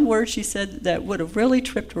the one word she said that would have really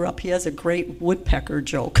tripped her up, he has a great woodpecker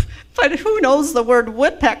joke. But who knows the word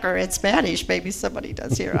woodpecker in Spanish? Maybe somebody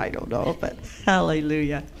does here, I don't know, but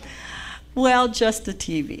hallelujah. Well, just the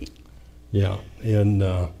TV. Yeah, and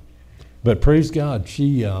but praise God,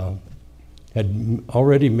 she had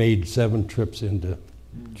already made 7 trips into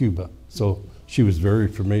Cuba, so she was very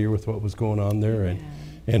familiar with what was going on there,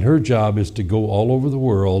 and her job is to go all over the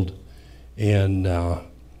world, and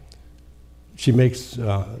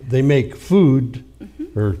they make food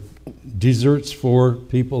or desserts for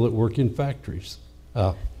people that work in factories.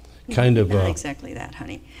 Not exactly that,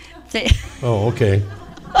 honey. Oh, okay.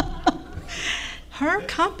 Her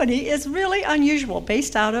company is really unusual,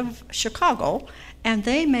 based out of Chicago, and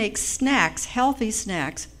they make snacks, healthy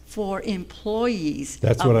snacks, for employees.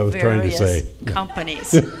 That's what I was trying to say.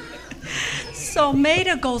 Companies. So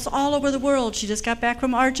Maida goes all over the world. She just got back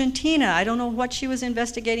from Argentina. I don't know what she was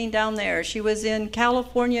investigating down there. She was in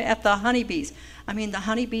California at the honeybees. I mean, the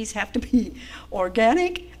honeybees have to be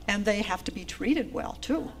organic, and they have to be treated well,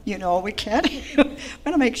 too. We can't. We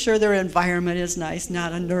want to make sure their environment is nice,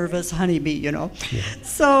 not a nervous honeybee, Yeah.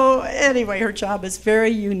 So anyway, her job is very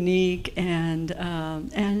unique, and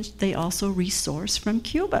they also resource from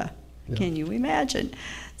Cuba. Yeah. Can you imagine?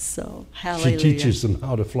 So, hallelujah. She teaches them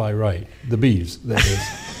how to fly right, the bees, that is.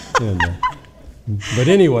 But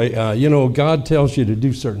anyway, God tells you to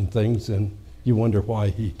do certain things, and you wonder why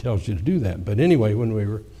he tells you to do that. But anyway, when we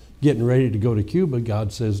were getting ready to go to Cuba,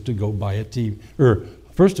 God says to go buy a TV.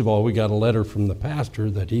 First of all, we got a letter from the pastor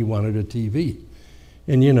that he wanted a TV.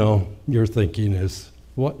 And, your thinking is,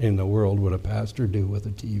 what in the world would a pastor do with a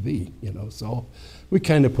TV? So we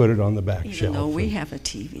kind of put it on the back shelf. Even though we have a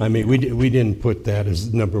TV. I mean, we didn't put that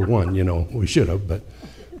as number one, we should have. But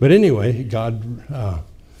anyway, God,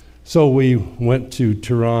 so we went to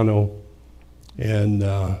Toronto, and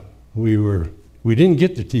we didn't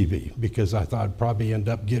get the TV because I thought I'd probably end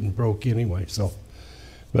up getting broke anyway.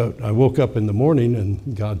 But I woke up in the morning,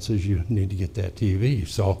 and God says, you need to get that TV.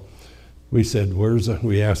 So we said,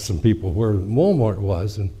 we asked some people where Walmart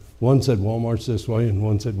was, and one said Walmart's this way, and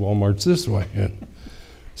one said Walmart's this way. And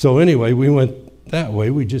so anyway, we went that way.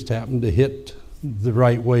 We just happened to hit the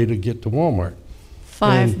right way to get to Walmart.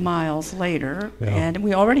 5 miles later, and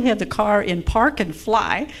we already had the car in park and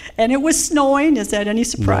fly, and it was snowing. Is that any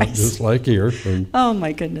surprise? No, just like here. Oh,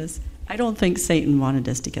 my goodness. I don't think Satan wanted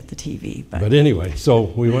us to get the TV. But anyway, so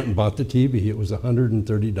we went and bought the TV. It was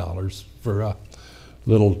 $130 for a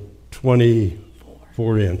little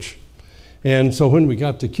 24-inch. And so when we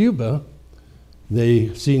got to Cuba,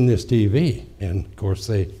 they seen this TV, and of course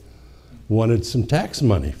they wanted some tax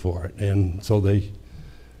money for it. And so they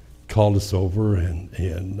called us over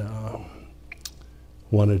and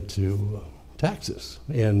wanted to tax us.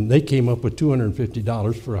 And they came up with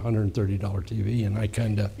 $250 for a $130 TV, and I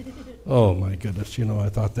kind of, oh my goodness, I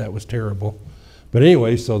thought that was terrible. But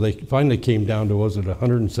anyway, so they finally came down to, was it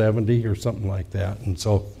 170 or something like that? And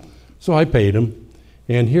so I paid them.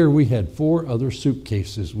 And here we had 4 other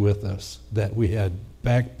suitcases with us that we had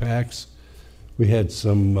backpacks, we had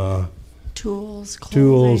some tools, clothing.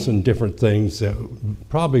 Tools and different things that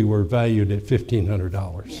probably were valued at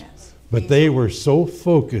 $1,500. Yes. But they were so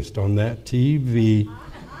focused on that TV,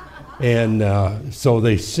 and so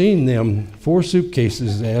they seen them 4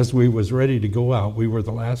 suitcases as we was ready to go out. We were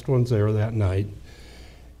the last ones there that night,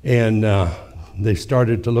 and they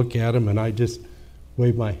started to look at them, and I just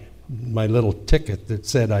waved my little ticket that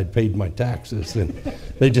said I'd paid my taxes, and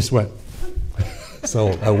they just went.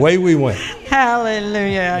 So away we went.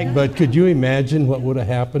 Hallelujah. But could you imagine what would have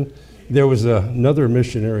happened? There was another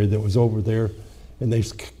missionary that was over there, and they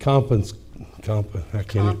confiscated.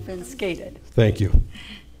 Thank you.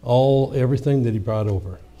 Everything that he brought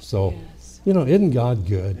over. So, isn't God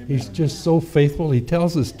good? He's just so faithful. He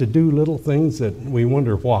tells us to do little things that we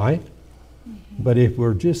wonder why. But if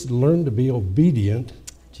we're just learn to be obedient,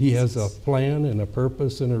 he has a plan and a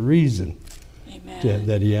purpose and a reason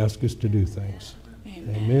that he asks us to do things.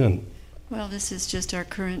 Amen. Well, this is just our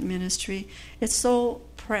current ministry. It's so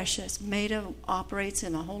precious. Maida operates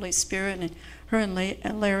in the Holy Spirit, and her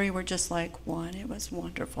and Larry were just like one. It was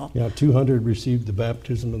wonderful. Yeah, 200 received the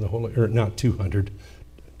baptism of the Holy, or not 200,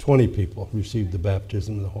 20 people received the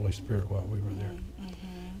baptism of the Holy Spirit while we were there.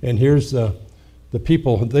 Mm-hmm. And here's the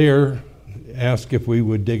people there ask if we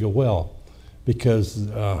would dig a well, because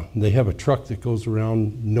they have a truck that goes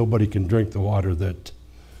around. Nobody can drink the water that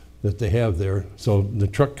they have there. So the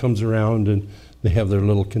truck comes around and they have their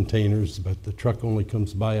little containers, but the truck only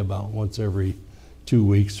comes by about once every 2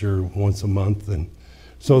 weeks or once a month. And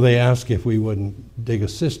so they asked if we wouldn't dig a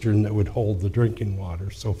cistern that would hold the drinking water.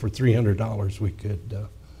 So for $300 we could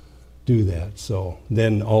do that. So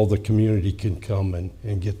then all the community can come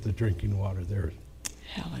and get the drinking water there.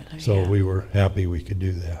 Hallelujah. So we were happy we could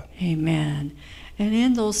do that. Amen. And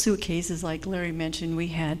in those suitcases, like Larry mentioned, we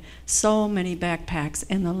had so many backpacks.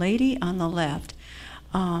 And the lady on the left,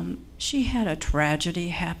 she had a tragedy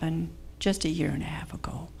happen just 1.5 years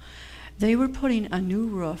ago. They were putting a new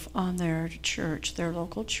roof on their church, their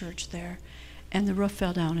local church there, and the roof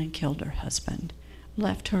fell down and killed her husband,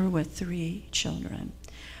 left her with 3 children.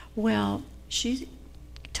 Well, she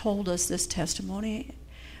told us this testimony.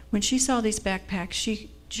 When she saw these backpacks,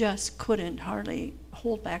 she just couldn't hardly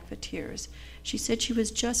hold back the tears. She said she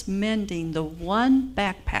was just mending the one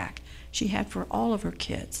backpack she had for all of her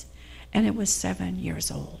kids, and it was 7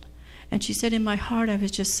 years old. And she said, in my heart, I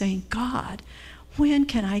was just saying, God, when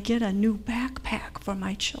can I get a new backpack for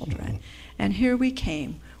my children? Mm-hmm. And here we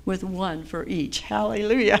came with one for each.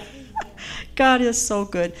 Hallelujah. God is so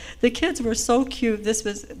good. The kids were so cute.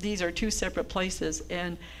 These are 2 separate places,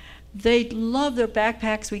 and they loved their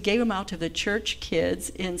backpacks. We gave them out to the church kids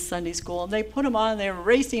in Sunday school, and they put them on, and they were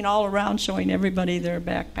racing all around showing everybody their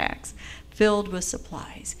backpacks filled with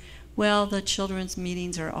supplies. Well, the children's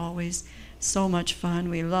meetings are always so much fun.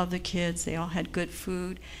 We love the kids. They all had good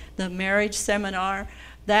food. The marriage seminar,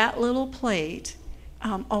 that little plate,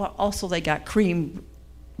 also they got creme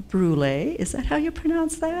brulee. Is that how you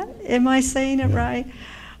pronounce that? Am I saying it right?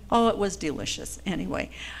 Oh, it was delicious. Anyway.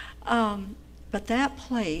 But that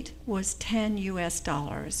plate was $10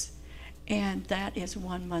 US, and that is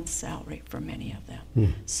 1 month's salary for many of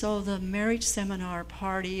them. So the marriage seminar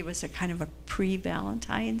party was a kind of a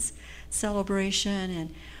pre-Valentine's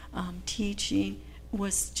celebration, and teaching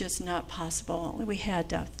was just not possible. We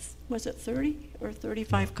had, was it 30 or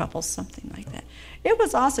 35 couples, something like that. It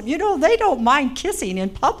was awesome. You know, they don't mind kissing in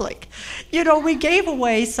public. You know, we gave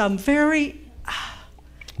away some very...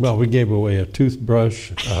 Well, we gave away a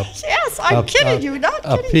toothbrush. Yes, I'm kidding you, not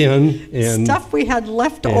kidding. A pin and stuff we had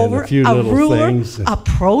left over. A few little ruler, things. A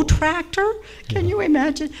protractor. Can you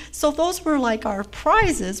imagine? So those were like our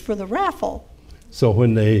prizes for the raffle. So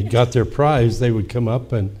when they got their prize, they would come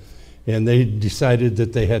up and they decided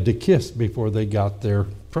that they had to kiss before they got their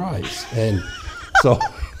prize. And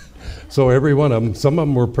so every one of them, some of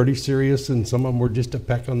them were pretty serious, and some of them were just a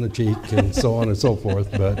peck on the cheek, and so on and so forth.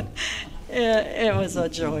 But it was a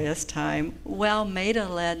joyous time. Well, Maida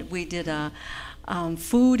led. We did a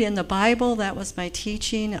food in the Bible. That was my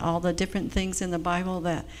teaching. All the different things in the Bible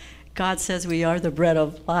that God says we are the bread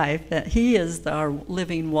of life, that He is our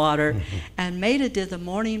living water. Mm-hmm. And Maida did the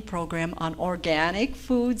morning program on organic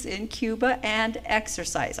foods in Cuba and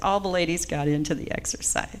exercise. All the ladies got into the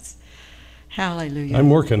exercise. Hallelujah. I'm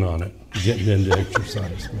working on it, getting into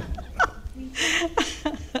exercise.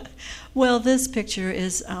 Well, this picture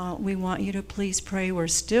is, we want you to please pray. We're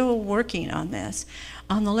still working on this.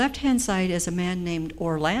 On the left-hand side is a man named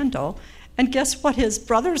Orlando. And guess what his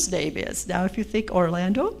brother's name is? Now, if you think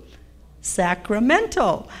Orlando,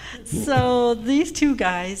 Sacramento. So these 2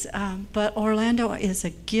 guys, but Orlando is a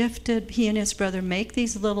gifted, he and his brother make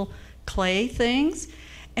these little clay things,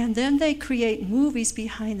 and then they create movies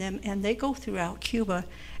behind them, and they go throughout Cuba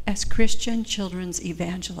as Christian children's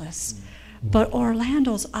evangelists. But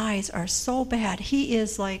Orlando's eyes are so bad. He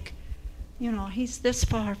is like, you know, he's this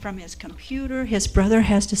far from his computer. His brother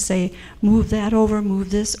has to say, move that over, move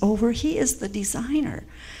this over. He is the designer.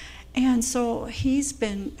 And so he's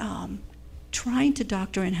been trying to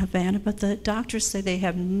doctor in Havana, but the doctors say they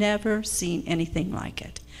have never seen anything like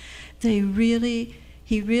it. He really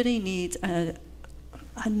needs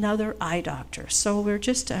another eye doctor. So we're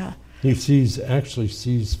just... He actually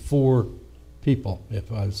sees 4 people.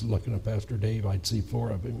 If I was looking at Pastor Dave, I'd see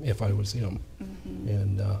 4 of him if I was him.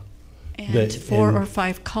 Mm-hmm. And 4 or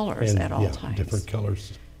 5 colors at all times. Different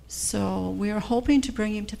colors. So we are hoping to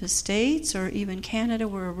bring him to the States or even Canada.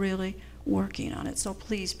 We're really working on it, so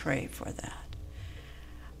please pray for that.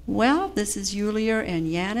 Well, this is Julia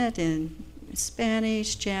and Janet in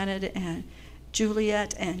Spanish, Janet and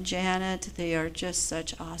Juliet and Janet. They are just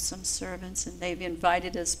such awesome servants, and they've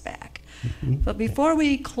invited us back. But before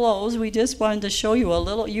we close, we just wanted to show you a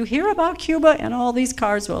little. You hear about Cuba and all these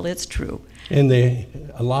cars. Well, it's true. And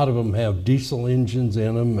a lot of them have diesel engines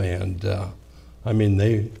in them, and I mean,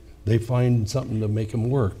 they find something to make them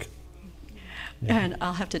work. Yeah. And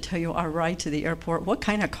I'll have to tell you, our ride to the airport, what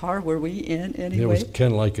kind of car were we in anyway? It was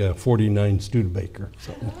kind of like a 49 Studebaker.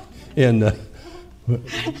 Something. And,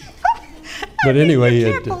 but anyway,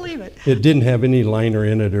 I can't believe it. It didn't have any liner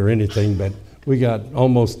in it or anything, but we got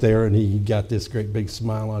almost there, and he got this great big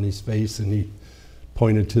smile on his face, and he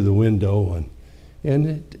pointed to the window, and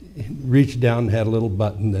it reached down and had a little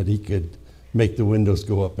button that he could make the windows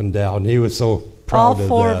go up and down. He was so proud of that. All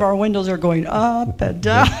four of our windows are going up and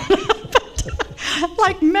down.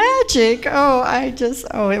 Like magic.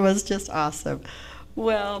 It was just awesome.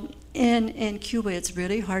 Well, in Cuba, it's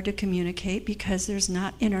really hard to communicate because there's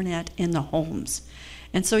not internet in the homes.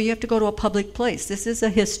 And so you have to go to a public place. This is a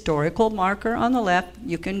historical marker on the left.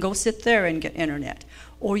 You can go sit there and get internet.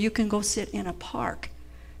 Or you can go sit in a park.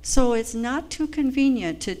 So it's not too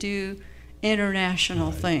convenient to do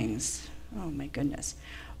international things. Oh, my goodness.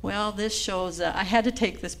 Well, this shows, I had to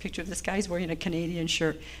take this picture of this guy's wearing a Canadian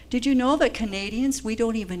shirt. Did you know that Canadians,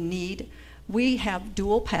 we have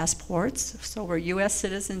dual passports, so we're U.S.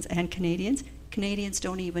 citizens and Canadians. Canadians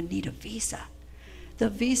don't even need a visa. The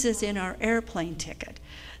visa's in our airplane ticket.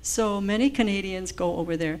 So many Canadians go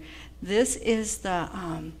over there. This is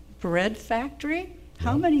the bread factory.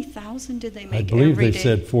 How many thousand did they make every day? I believe they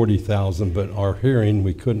said 40,000, but our hearing,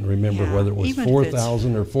 we couldn't remember whether it was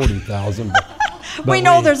 4,000 or 40,000. We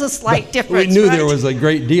know there's a slight difference. We knew there was a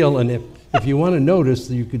great deal, and if you want to notice,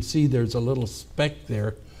 you could see there's a little speck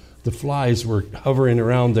there. The flies were hovering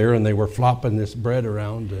around there, and they were flopping this bread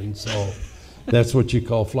around, and so that's what you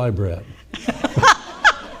call fly bread.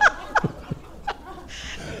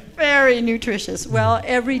 Very nutritious. Well,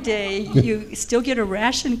 every day you still get a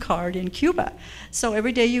ration card in Cuba. So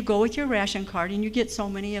every day you go with your ration card, and you get so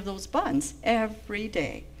many of those buns every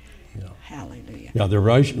day. Yeah. Hallelujah. Yeah, the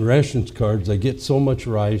rations cards, they get so much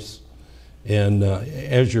rice, and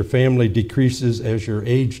as your family decreases, as your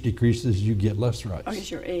age decreases, you get less rice.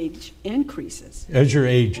 As your age increases. As your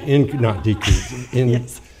age, not decreases.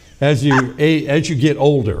 Yes. As you get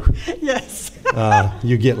older, yes.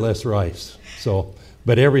 You get less rice. So,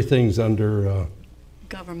 but everything's under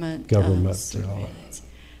government surveillance.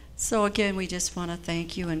 So again, we just want to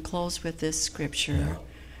thank you and close with this scripture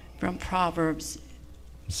from Proverbs.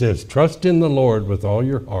 It says, trust in the Lord with all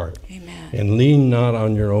your heart. Amen. And lean not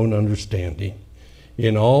on your own understanding.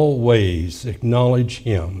 In all ways acknowledge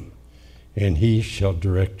him, and he shall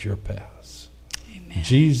direct your paths. Amen.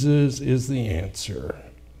 Jesus is the answer.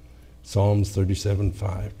 Psalms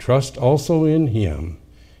 37:5. Trust also in him,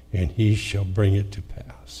 and he shall bring it to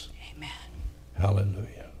pass. Amen.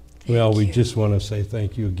 Hallelujah. Thank We you. just want to say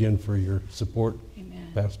thank you again for your support,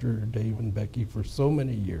 Amen. Pastor Dave and Becky, for so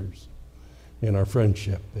many years in our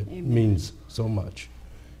friendship. It Amen. means so much.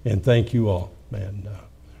 And thank you all. And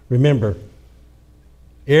remember,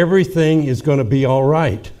 everything is going to be all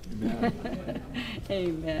right.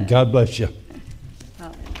 Amen. God bless you.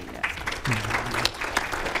 Hallelujah.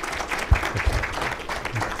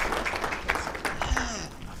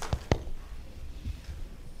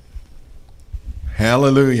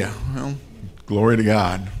 Hallelujah. Well, glory to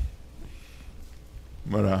God.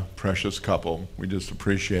 What a precious couple. We just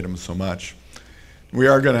appreciate them so much. We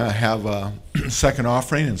are going to have a second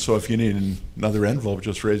offering, and so if you need another envelope,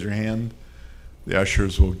 just raise your hand. The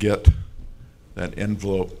ushers will get that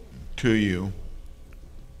envelope to you.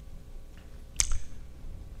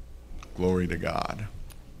 Glory to God.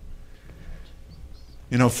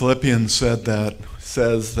 You know, Philippians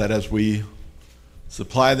says that as we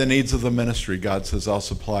supply the needs of the ministry, God says, I'll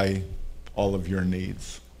supply all of your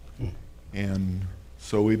needs. And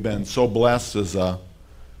so we've been so blessed as a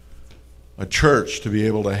church to be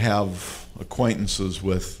able to have acquaintances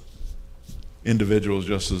with individuals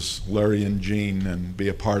just as Larry and Jean and be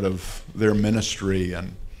a part of their ministry.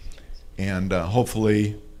 And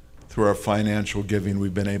hopefully through our financial giving,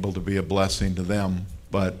 we've been able to be a blessing to them.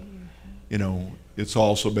 But, you know, it's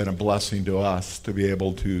also been a blessing to us to be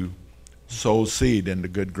able to sow seed into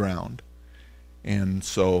good ground. And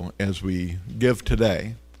so as we give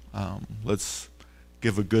today, let's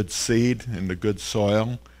give a good seed into good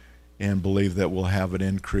soil and believe that we'll have an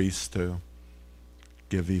increase to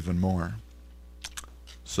give even more.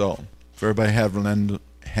 So if everybody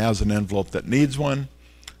has an envelope that needs one,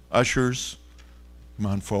 ushers, come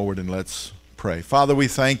on forward and let's pray. Father, we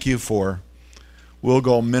thank you for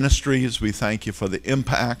WillGo Ministries. We thank you for the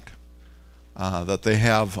impact that they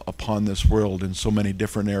have upon this world in so many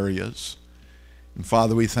different areas. And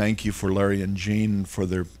Father, we thank you for Larry and Jean, for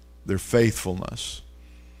their their faithfulness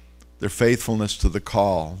to the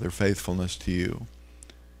call, their faithfulness to you.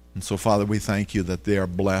 And so, Father, we thank you that they are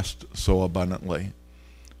blessed so abundantly.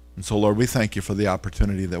 And so, Lord, we thank you for the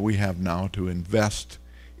opportunity that we have now to invest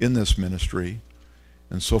in this ministry.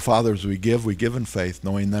 And so, Father, as we give in faith,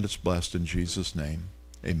 knowing that it's blessed in Jesus' name.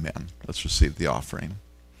 Amen. Let's receive the offering.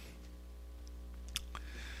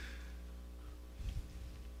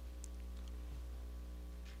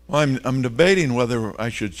 Well, I'm debating whether I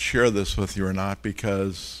should share this with you or not,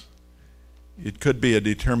 because it could be a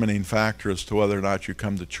determining factor as to whether or not you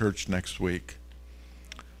come to church next week.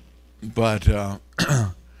 But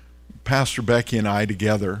Pastor Becky and I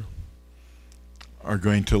together are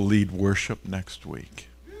going to lead worship next week.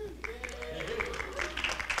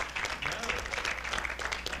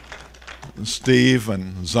 Steve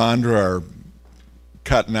and Zandra are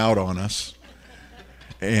cutting out on us.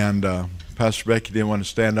 And Pastor Becky didn't want to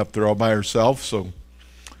stand up there all by herself, so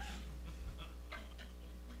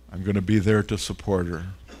I'm going to be there to support her.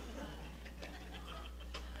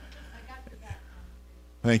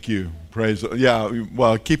 Thank you. Praise. Yeah,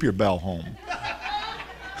 well, keep your bell home.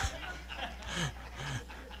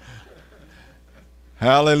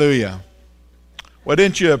 Hallelujah. Well,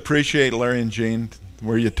 didn't you appreciate Larry and Jean?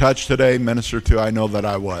 Were you touched today, ministered to? I know that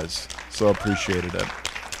I was. So appreciated it.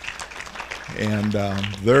 And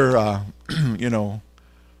they're,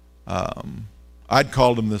 I'd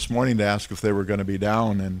called them this morning to ask if they were going to be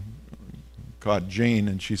down, and caught Jean,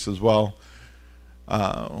 and she says, well,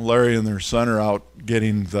 Larry and their son are out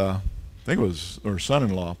getting I think it was her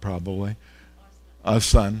son-in-law probably, a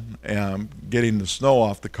son, getting the snow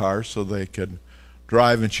off the car so they could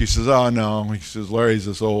drive. And she says, oh no, he says, Larry's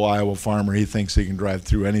this old Iowa farmer, he thinks he can drive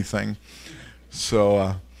through anything.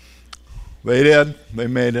 So they did, they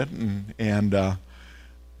made it, and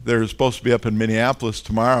they're supposed to be up in Minneapolis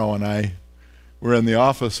tomorrow, and we're in the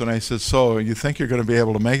office, and I said, so you think you're going to be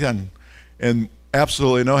able to make that? And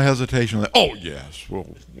absolutely no hesitation, like, oh yes, we'll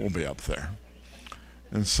be up there.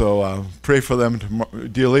 And so pray for them tomorrow.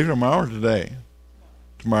 Do you leave tomorrow or today?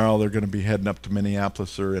 Tomorrow they're going to be heading up to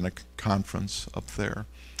Minneapolis. They're in a conference up there.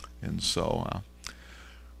 And so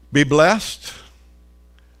be blessed.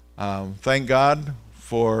 Thank God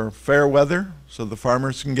for fair weather so the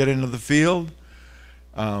farmers can get into the field.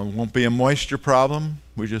 Won't be a moisture problem.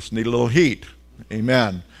 We just need a little heat.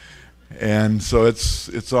 Amen. And so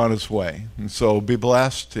it's on its way. And so be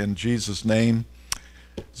blessed in Jesus' name.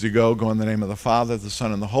 As you go in the name of the Father, the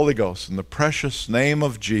Son, and the Holy Ghost. In the precious name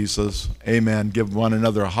of Jesus, amen. Give one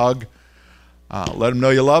another a hug. Let them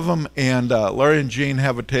know you love them. And Larry and Jean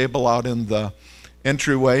have a table out in the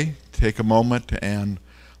entryway. Take a moment and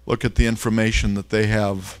look at the information that they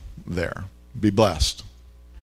have there. Be blessed.